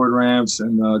skateboard ramps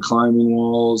and climbing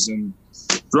walls and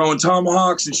throwing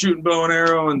tomahawks and shooting bow and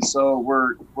arrow. And so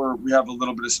we have a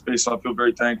little bit of space. So I feel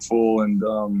very thankful.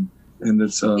 And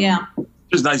it's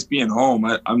just nice being home.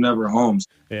 I'm never home.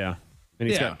 Yeah. And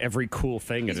he's Yeah. got every cool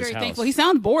thing He's at his very house. thankful. He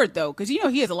sounds bored though, because he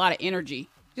has a lot of energy,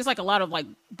 just like a lot of like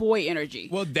boy energy.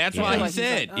 Well, that's Yeah. why he Like, he's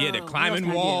said like, he had a oh, what climbing else can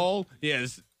I do? wall. He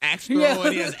has axe throwing. Yeah.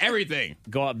 He has everything.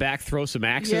 Go out back, throw some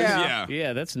axes. Yeah.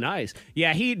 Yeah. That's nice.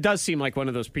 Yeah, he does seem like one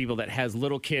of those people that has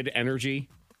little kid energy,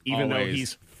 even though Always.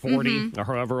 he's 40 or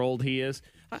however old he is.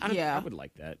 Yeah. I would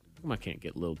like that. I can't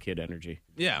get little kid energy.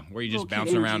 Yeah, where you just Little kid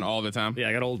bouncing around energy. all the time. Yeah,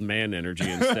 I got old man energy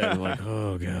instead. I'm like,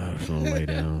 oh, God, I'm just going to lay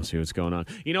down, see what's going on.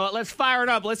 You know what? Let's fire it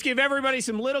up. Let's give everybody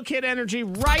some little kid energy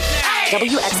right now.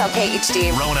 WXLK HD.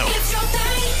 Rono. It's your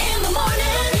thing in the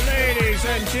morning. Ladies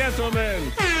and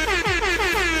gentlemen.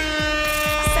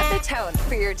 Set the tone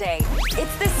for your day.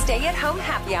 It's the stay-at-home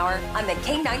happy hour on the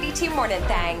K92 Morning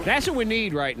Thang. That's what we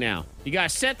need right now. You got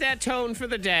to set that tone for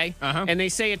the day. And they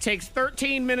say it takes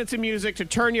 13 minutes of music to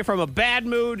turn you from a bad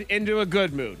mood into a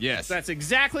good mood. Yes. So that's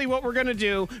exactly what we're going to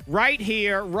do right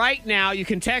here, right now. You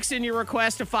can text in your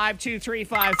request to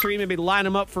 52353. Maybe line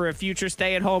them up for a future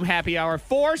stay-at-home happy hour.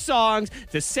 4 songs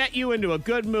to set you into a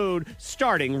good mood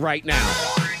starting right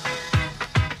now.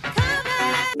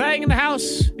 Bang in the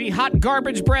house, the hot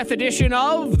garbage breath edition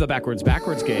of the Backwards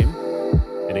game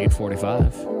at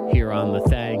 8:45 here on the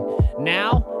Thang.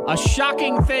 Now, a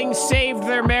shocking thing saved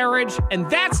their marriage, and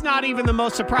that's not even the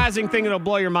most surprising thing that'll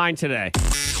blow your mind today.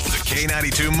 The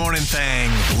K92 Morning Thang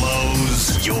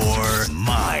blows your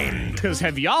mind. Because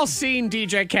have y'all seen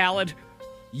DJ Khaled?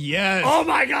 Yes. Oh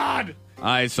my God!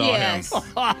 I saw Yes.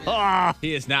 him.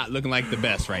 He is not looking like the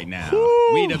best right now.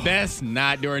 We the best,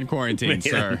 not during quarantine,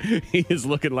 sir. He is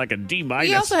looking like a D-.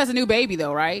 He also has a new baby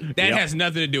though, right? That Yep. has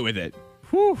nothing to do with it.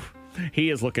 Whew. He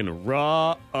is looking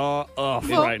raw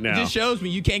right now. It just shows me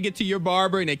you can't get to your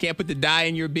barber and they can't put the dye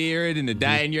in your beard and the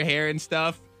dye in your hair and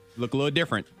stuff. Look a little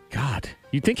different. God,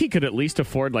 you'd think he could at least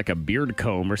afford like a beard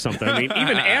comb or something. I mean,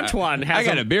 even Antoine has I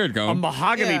got a beard comb. a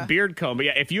mahogany Yeah. beard comb. But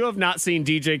yeah, if you have not seen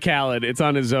DJ Khaled, it's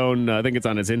on his own. I think it's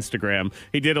on his Instagram.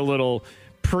 He did a little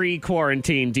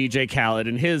pre-quarantine DJ Khaled,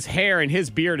 and his hair and his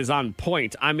beard is on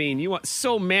point. I mean, you want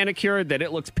so manicured that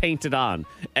it looks painted on.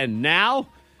 And now,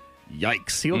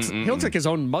 yikes, he looks like his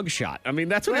own mugshot. I mean,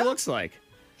 that's what he looks like.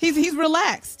 He's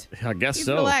relaxed. I guess He's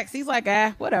so. relaxed. He's like,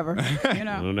 whatever. You I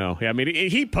know. don't know. Yeah, I mean,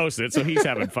 he posted it, so he's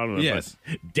having fun with it. Yes.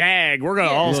 But dag, we're going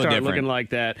to Yeah. all A little start different. looking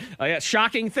like that. Yeah,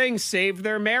 shocking things saved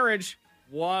their marriage.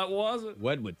 What was it?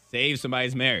 What would save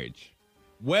somebody's marriage?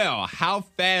 Well, how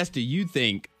fast do you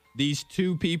think these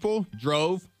two people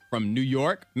drove from New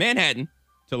York, Manhattan,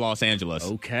 to Los Angeles?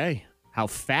 Okay. How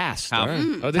fast? How- All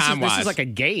right. Oh, this time-wise. is like a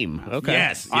game. Okay.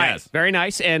 Yes, All right. yes. Very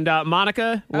nice. And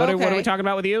Monica, what are Okay. we talking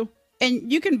about with you?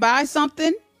 And you can buy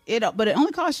something, but it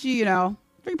only costs you,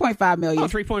 $3.5 million. Oh,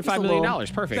 $3.5 million.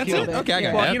 Perfect. That's You know, it. Okay, I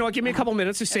got Well, that. you know what? Give me a couple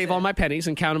minutes to save all my pennies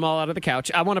and count them all out of the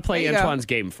couch. I want to play There you go. Antoine's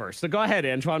game first. So go ahead,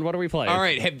 Antoine. What are we playing? All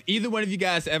right. Have either one of you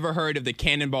guys ever heard of the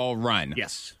Cannonball Run?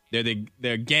 Yes. They're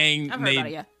a gang. I've heard about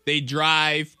it, yeah. They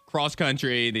drive cross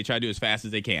country. They try to do as fast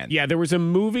as they can. Yeah, there was a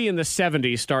movie in the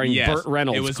 70s starring Yes. Burt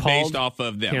Reynolds It was called based off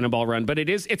of them. Cannonball Run, but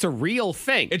it's a real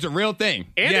thing. It's a real thing.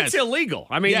 And yes. it's illegal.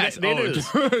 I mean, Yes. it is.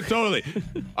 Totally.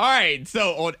 All right.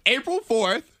 So on April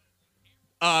 4th,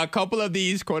 a couple of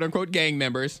these quote unquote gang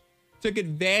members took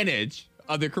advantage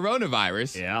of the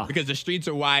coronavirus. Yeah. Because the streets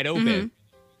are wide open.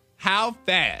 How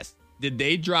fast did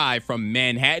they drive from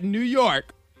Manhattan, New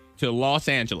York to Los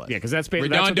Angeles? Yeah, because that's what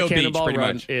the Cannonball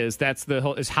Run is. That's the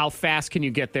whole, is how fast can you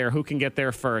get there? Who can get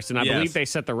there first? And I believe they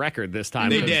set the record this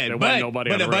time. They did, there but wasn't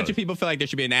nobody on the a road. bunch of people feel like there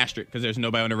should be an asterisk because there's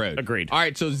nobody on the road. Agreed. All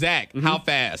right, so Zach, how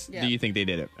fast do you think they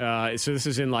did it? So this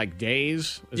is in like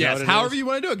days? Is that Yes, what it however is? you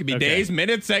want to do it. It could be days,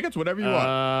 minutes, seconds, whatever you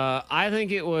want. I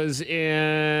think it was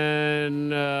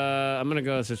in, I'm going to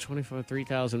go, it's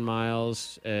 3,000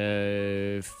 miles,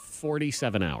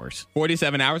 47 hours.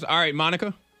 47 hours. All right,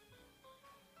 Monica?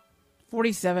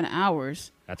 47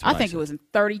 hours. That's what I think it was in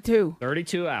 32.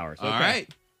 32 hours. All right.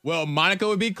 Well, Monica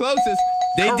would be closest.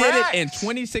 They did it in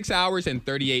 26 hours and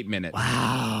 38 minutes.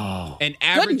 Wow. An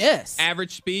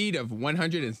average speed of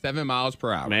 107 miles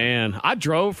per hour. Man, I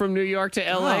drove from New York to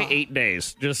L.A. 8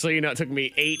 days. Just so you know, it took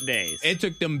me 8 days. It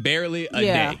took them barely a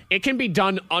day. It can be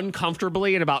done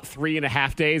uncomfortably in about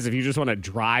 3.5 days if you just want to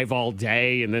drive all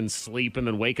day and then sleep and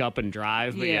then wake up and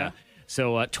drive. But yeah.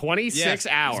 So 26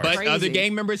 hours. But other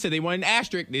gang members said they wanted an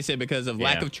asterisk. They said because of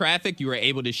lack of traffic, you were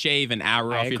able to shave an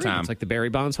hour off your time. It's like the Barry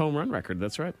Bonds home run record.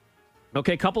 That's right.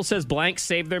 Okay, couple says blank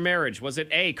saved their marriage. Was it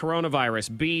A,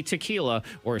 coronavirus, B, tequila,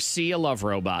 or C, a love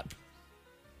robot?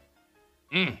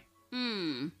 I'm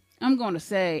going to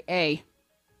say A.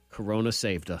 Corona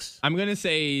saved us. I'm going to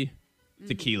say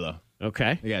tequila.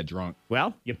 Okay. They got drunk.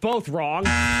 Well, you're both wrong.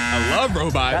 A love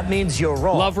robot. That means you're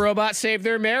wrong. Love robot saved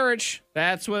their marriage.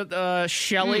 That's what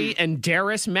Shelley and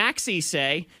Darius Maxey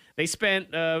say. They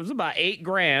spent it was about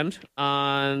 $8,000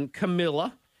 on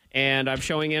Camilla. And I'm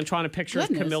showing Antoine a picture of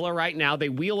Camilla right now. They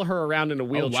wheel her around in a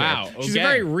wheelchair. Oh, wow. She's a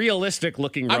very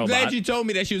realistic-looking robot. I'm glad you told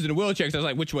me that she was in a wheelchair because I was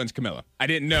like, which one's Camilla? I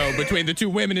didn't know between the two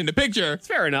women in the picture. It's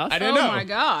fair enough. I didn't know. Oh, my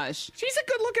gosh. She's a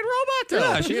good-looking robot, though.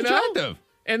 Yeah, she's attractive.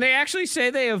 And they actually say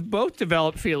they have both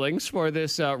developed feelings for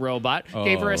this robot.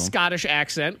 Gave her a Scottish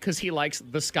accent because he likes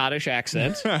the Scottish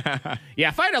accent. Yeah,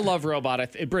 if I had a love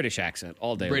robot, a British accent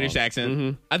all day British long.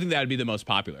 accent. I think that would be the most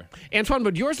popular. Antoine,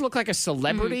 would yours look like a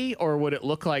celebrity or would it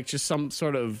look like just some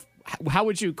sort of... How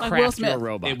would you craft your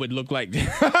robot? It would look like... It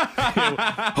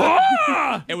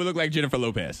would look like Jennifer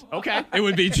Lopez. Okay. It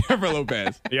would be Jennifer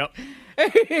Lopez. Yep.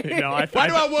 No, Why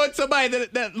do I want somebody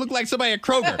that look like somebody at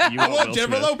Kroger? I want Will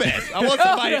Jennifer Smith. Lopez. I want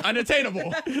somebody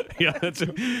unattainable. Yeah, that's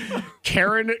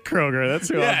Karen at Kroger. That's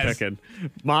who I'm picking.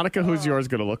 Monica, who's yours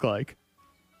going to look like?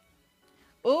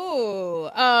 Ooh.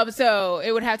 So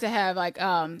it would have to have like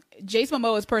Jason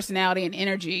Momoa's personality and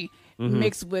energy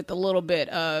mixed with a little bit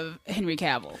of Henry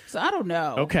Cavill. So I don't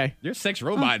know. Okay. Your sex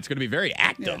robot is going to be very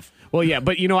active. Yeah. Well, yeah,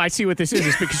 but I see what this is.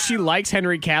 It's because she likes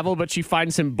Henry Cavill, but she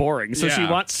finds him boring. So she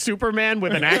wants Superman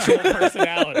with an actual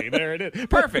personality. There it is.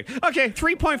 Perfect. Okay,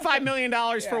 $3.5 million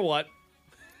for what?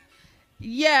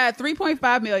 Yeah,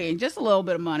 $3.5 million. Just a little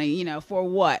bit of money, for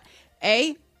what?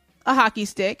 A hockey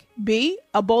stick. B,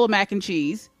 a bowl of mac and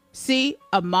cheese. C,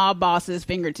 a mob boss's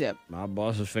fingertip. Mob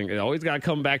boss's finger. Always got to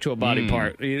come back to a body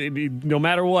part. No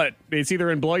matter what. It's either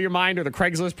in Blow Your Mind or the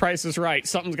Craigslist Price is Right.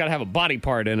 Something's got to have a body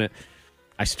part in it.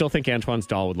 I still think Antoine's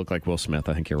doll would look like Will Smith.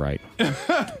 I think you're right.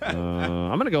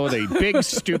 I'm going to go with a big,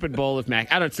 stupid bowl of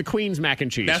mac. I don't know, it's the Queen's mac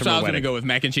and cheese. That's what I was going to go with,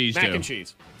 mac and cheese, Mac too. and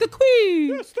cheese. The Queen.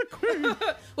 Yes, the Queen.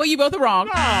 Well, you both are wrong.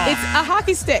 It's a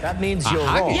hockey stick. That means you're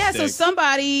wrong. Yeah, so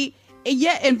somebody...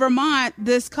 Yeah, in Vermont,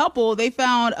 this couple, they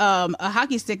found a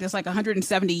hockey stick that's like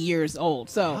 170 years old.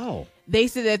 So they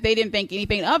said that they didn't think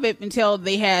anything of it until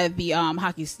they had the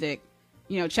hockey stick,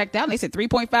 checked out. And they said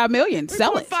 $3.5 million.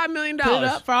 Sell it. $3.5 million. Put it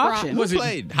up for auction. Who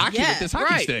played hockey with this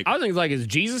hockey stick? I was thinking like, is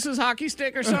Jesus' hockey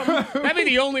stick or something? That'd be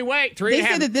the only way. They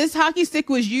said that this hockey stick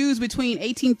was used between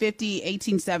 1850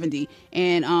 1870.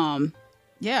 And,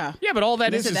 yeah. Yeah, but all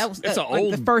that is that was it's an like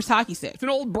old... the first hockey stick. It's an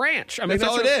old branch. I mean, That's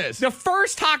all it is. The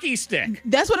first hockey stick.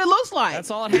 That's what it looks like. That's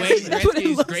all it has. Wayne That's what it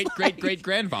Gretzky's looks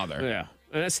great-great-great-grandfather. Yeah.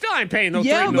 And still I'm paying those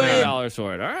Yeah, $3 million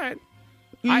for it. All right.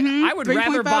 I would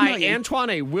rather 3.5 buy million. Antoine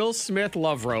a Will Smith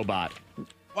love robot.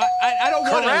 Well, I don't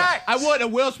want I want a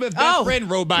Will Smith best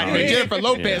friend robot and a Jennifer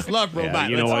Lopez love robot.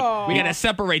 you know what? We got to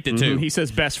separate the two. He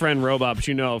says best friend robot,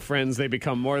 but friends, they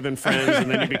become more than friends, and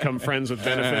then you become friends with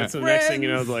benefits. And the next thing you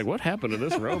know, it's like, what happened to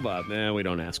this robot? Nah, we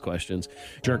don't ask questions.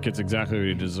 Jerk gets exactly what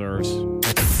he deserves.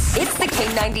 It's the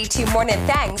K92 Morning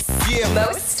Thangs.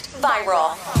 Most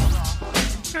viral.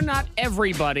 Now, not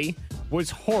everybody was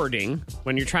hoarding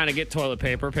when you're trying to get toilet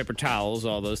paper, paper towels,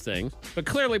 all those things. But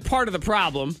clearly part of the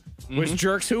problem was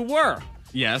jerks who were.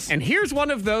 Yes. And here's one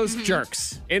of those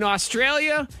jerks. In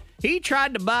Australia, he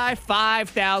tried to buy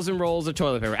 5,000 rolls of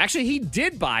toilet paper. Actually, he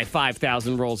did buy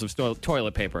 5,000 rolls of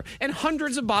toilet paper and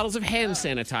hundreds of bottles of hand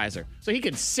sanitizer so he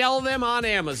could sell them on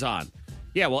Amazon.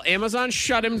 Yeah, well, Amazon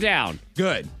shut him down.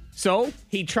 Good. So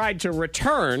he tried to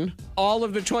return all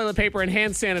of the toilet paper and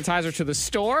hand sanitizer to the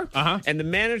store, and the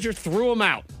manager threw them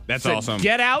out. That's Said, awesome.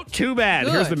 Get out, too bad.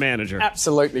 Good. Here's the manager.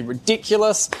 Absolutely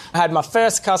ridiculous. I had my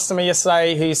first customer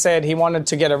yesterday who said he wanted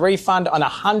to get a refund on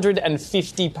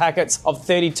 150 packets of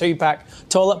 32-pack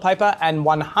toilet paper and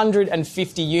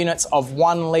 150 units of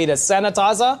 1 litre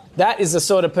sanitizer. That is the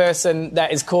sort of person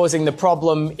that is causing the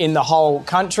problem in the whole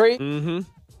country.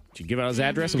 Should give out his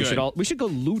address, and we should go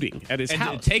looting at his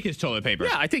house. Take his toilet paper.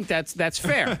 Yeah, I think that's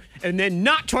fair. And then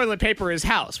not toilet paper his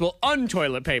house. We'll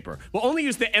un-toilet paper. We'll only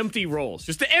use the empty rolls.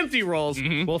 Just the empty rolls,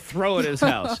 we'll throw at his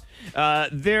house.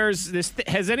 There's this.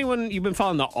 Has you've been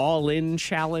following the All-In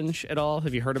Challenge at all?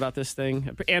 Have you heard about this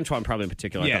thing? Antoine probably in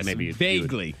particular. I Yes, thought maybe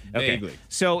vaguely. Okay. Vaguely.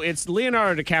 So it's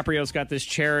Leonardo DiCaprio's got this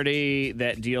charity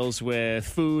that deals with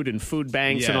food and food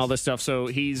banks and all this stuff. So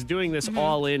he's doing this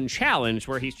All-In Challenge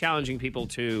where he's challenging people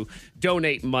to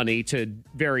donate money to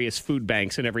various food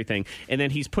banks and everything. And then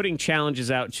he's putting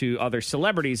challenges out to other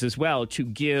celebrities as well to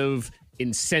give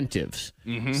incentives.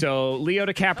 So Leo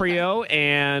DiCaprio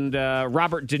and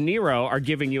Robert De Niro are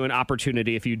giving you an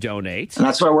opportunity if you donate. And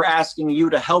that's why we're asking you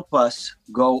to help us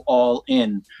go all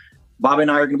in. Bobby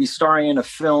and I are going to be starring in a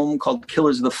film called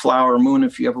Killers of the Flower Moon.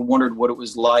 If you ever wondered what it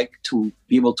was like to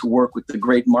be able to work with the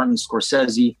great Martin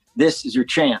Scorsese, this is your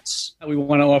chance. We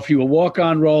want to offer you a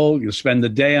walk-on role. You'll spend the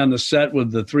day on the set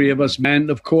with the three of us. And,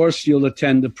 of course, you'll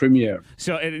attend the premiere.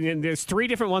 So and there's 3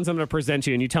 different ones I'm going to present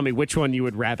you, and you tell me which one you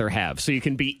would rather have. So you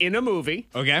can be in a movie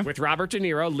with Robert De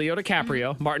Niro, Leo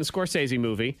DiCaprio, Martin Scorsese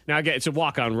movie. Now, again, it's a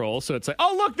walk-on role, so it's like,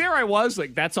 oh, look, there I was.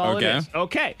 Like, that's all it is.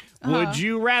 Okay. Would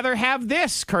you rather have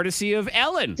this, courtesy of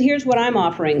Ellen? Here's what I'm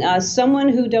offering. Someone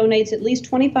who donates at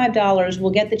least $25 will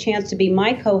get the chance to be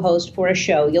my co-host for a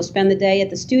show. You'll spend the day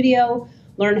at the studio,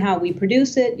 learn how we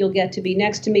produce it. You'll get to be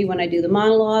next to me when I do the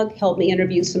monologue, help me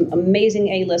interview some amazing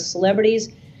A-list celebrities.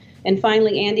 And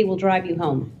finally, Andy will drive you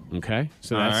home. Okay.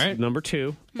 So that's number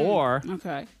 2. Or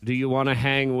do you want to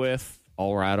hang with...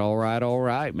 All right,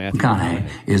 Matthew. McConaughey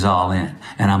is all in,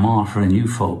 and I'm offering you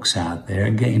folks out there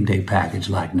a game day package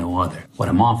like no other. What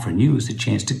I'm offering you is the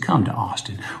chance to come to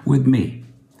Austin with me,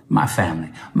 my family,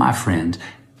 my friends,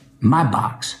 my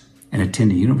box, and attend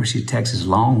the University of Texas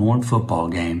Longhorn football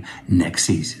game next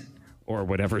season. Or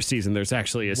whatever season there's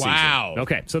actually a season. Wow.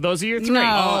 Okay, so those are your 3. No,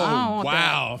 I don't want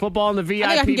wow. Football in the VIP I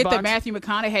think I can get box. the Matthew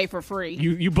McConaughey for free.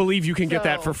 You believe you can get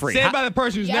that for free? Said by the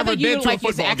person who's never been to a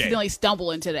football game. Accidentally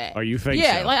stumble into that. Oh, you think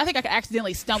Yeah, so? like, I think I could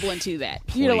accidentally stumble into that.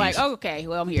 You're like, oh, okay,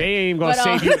 well, I'm here. They ain't going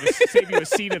to save you a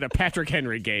seat at a Patrick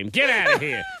Henry game. Get out of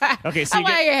here. Okay, so I'm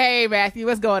like, hey, Matthew,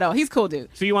 what's going on? He's a cool dude.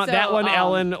 So you want that one,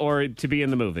 Ellen, or to be in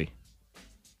the movie?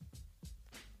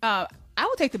 I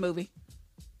would take the movie.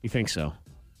 You think so?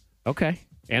 Okay.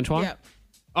 Antoine? Yep.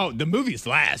 Oh, the movie's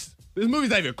last. This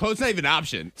movie's not even close. It's not even an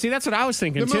option. See, that's what I was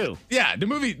thinking, too. Yeah, the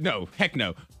movie, no. Heck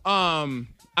no. I'm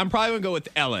probably going to go with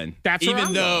Ellen. That's where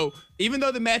I'm going. Even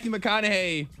though the Matthew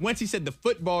McConaughey, once he said the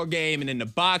football game and in the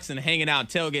box and hanging out,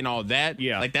 tailgate and all that,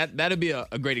 like that'd be a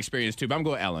great experience too. But I'm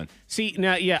going Ellen. See,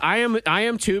 now, I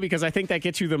am too, because I think that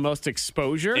gets you the most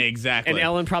exposure. Exactly. And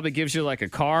Ellen probably gives you like a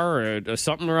car or a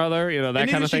something or other, that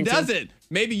kind of thing. If she doesn't,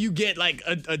 maybe you get like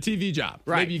a TV job.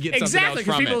 Right. Maybe you get something exactly, else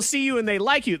from because people see you and they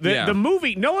like you. The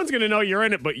movie, no one's going to know you're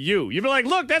in it but you. You'll be like,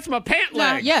 look, that's my pant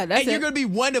leg. Yeah, that's you're going to be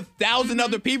one of 1,000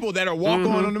 other people that are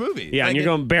on the movie. Yeah, and you're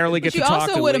going to barely get to talk to But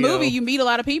you also, with a Leo. movie, you meet a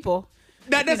lot of people.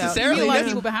 Not necessarily. You meet a lot of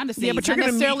people behind the scenes. Yeah, but you're not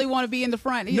gonna necessarily want to be in the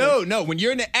front either. No. When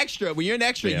you're an extra, you're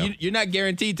not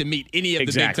guaranteed to meet any of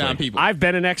the big time people. I've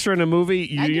been an extra in a movie.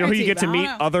 You know who you get to meet? I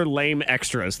don't know. Other lame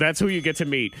extras. That's who you get to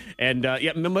meet. And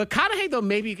McConaughey, though,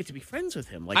 maybe you get to be friends with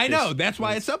him. Like I know. That's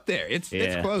why it's up there. It's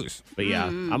close. But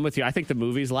I'm with you. I think the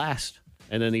movie's last.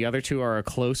 And then the other 2 are a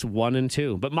close 1 and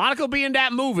 2. But Monica will be in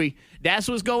that movie. That's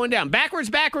what's going down. Backwards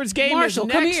game Marshall,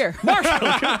 is next. come here. Marshall,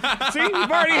 see,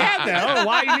 you've already had that. I don't know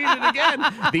why you need it again.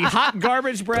 The hot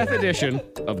garbage breath edition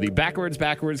of the Backwards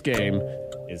game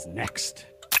is next.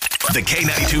 The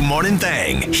K92 Morning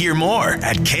Thang. Hear more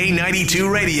at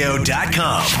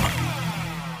K92Radio.com.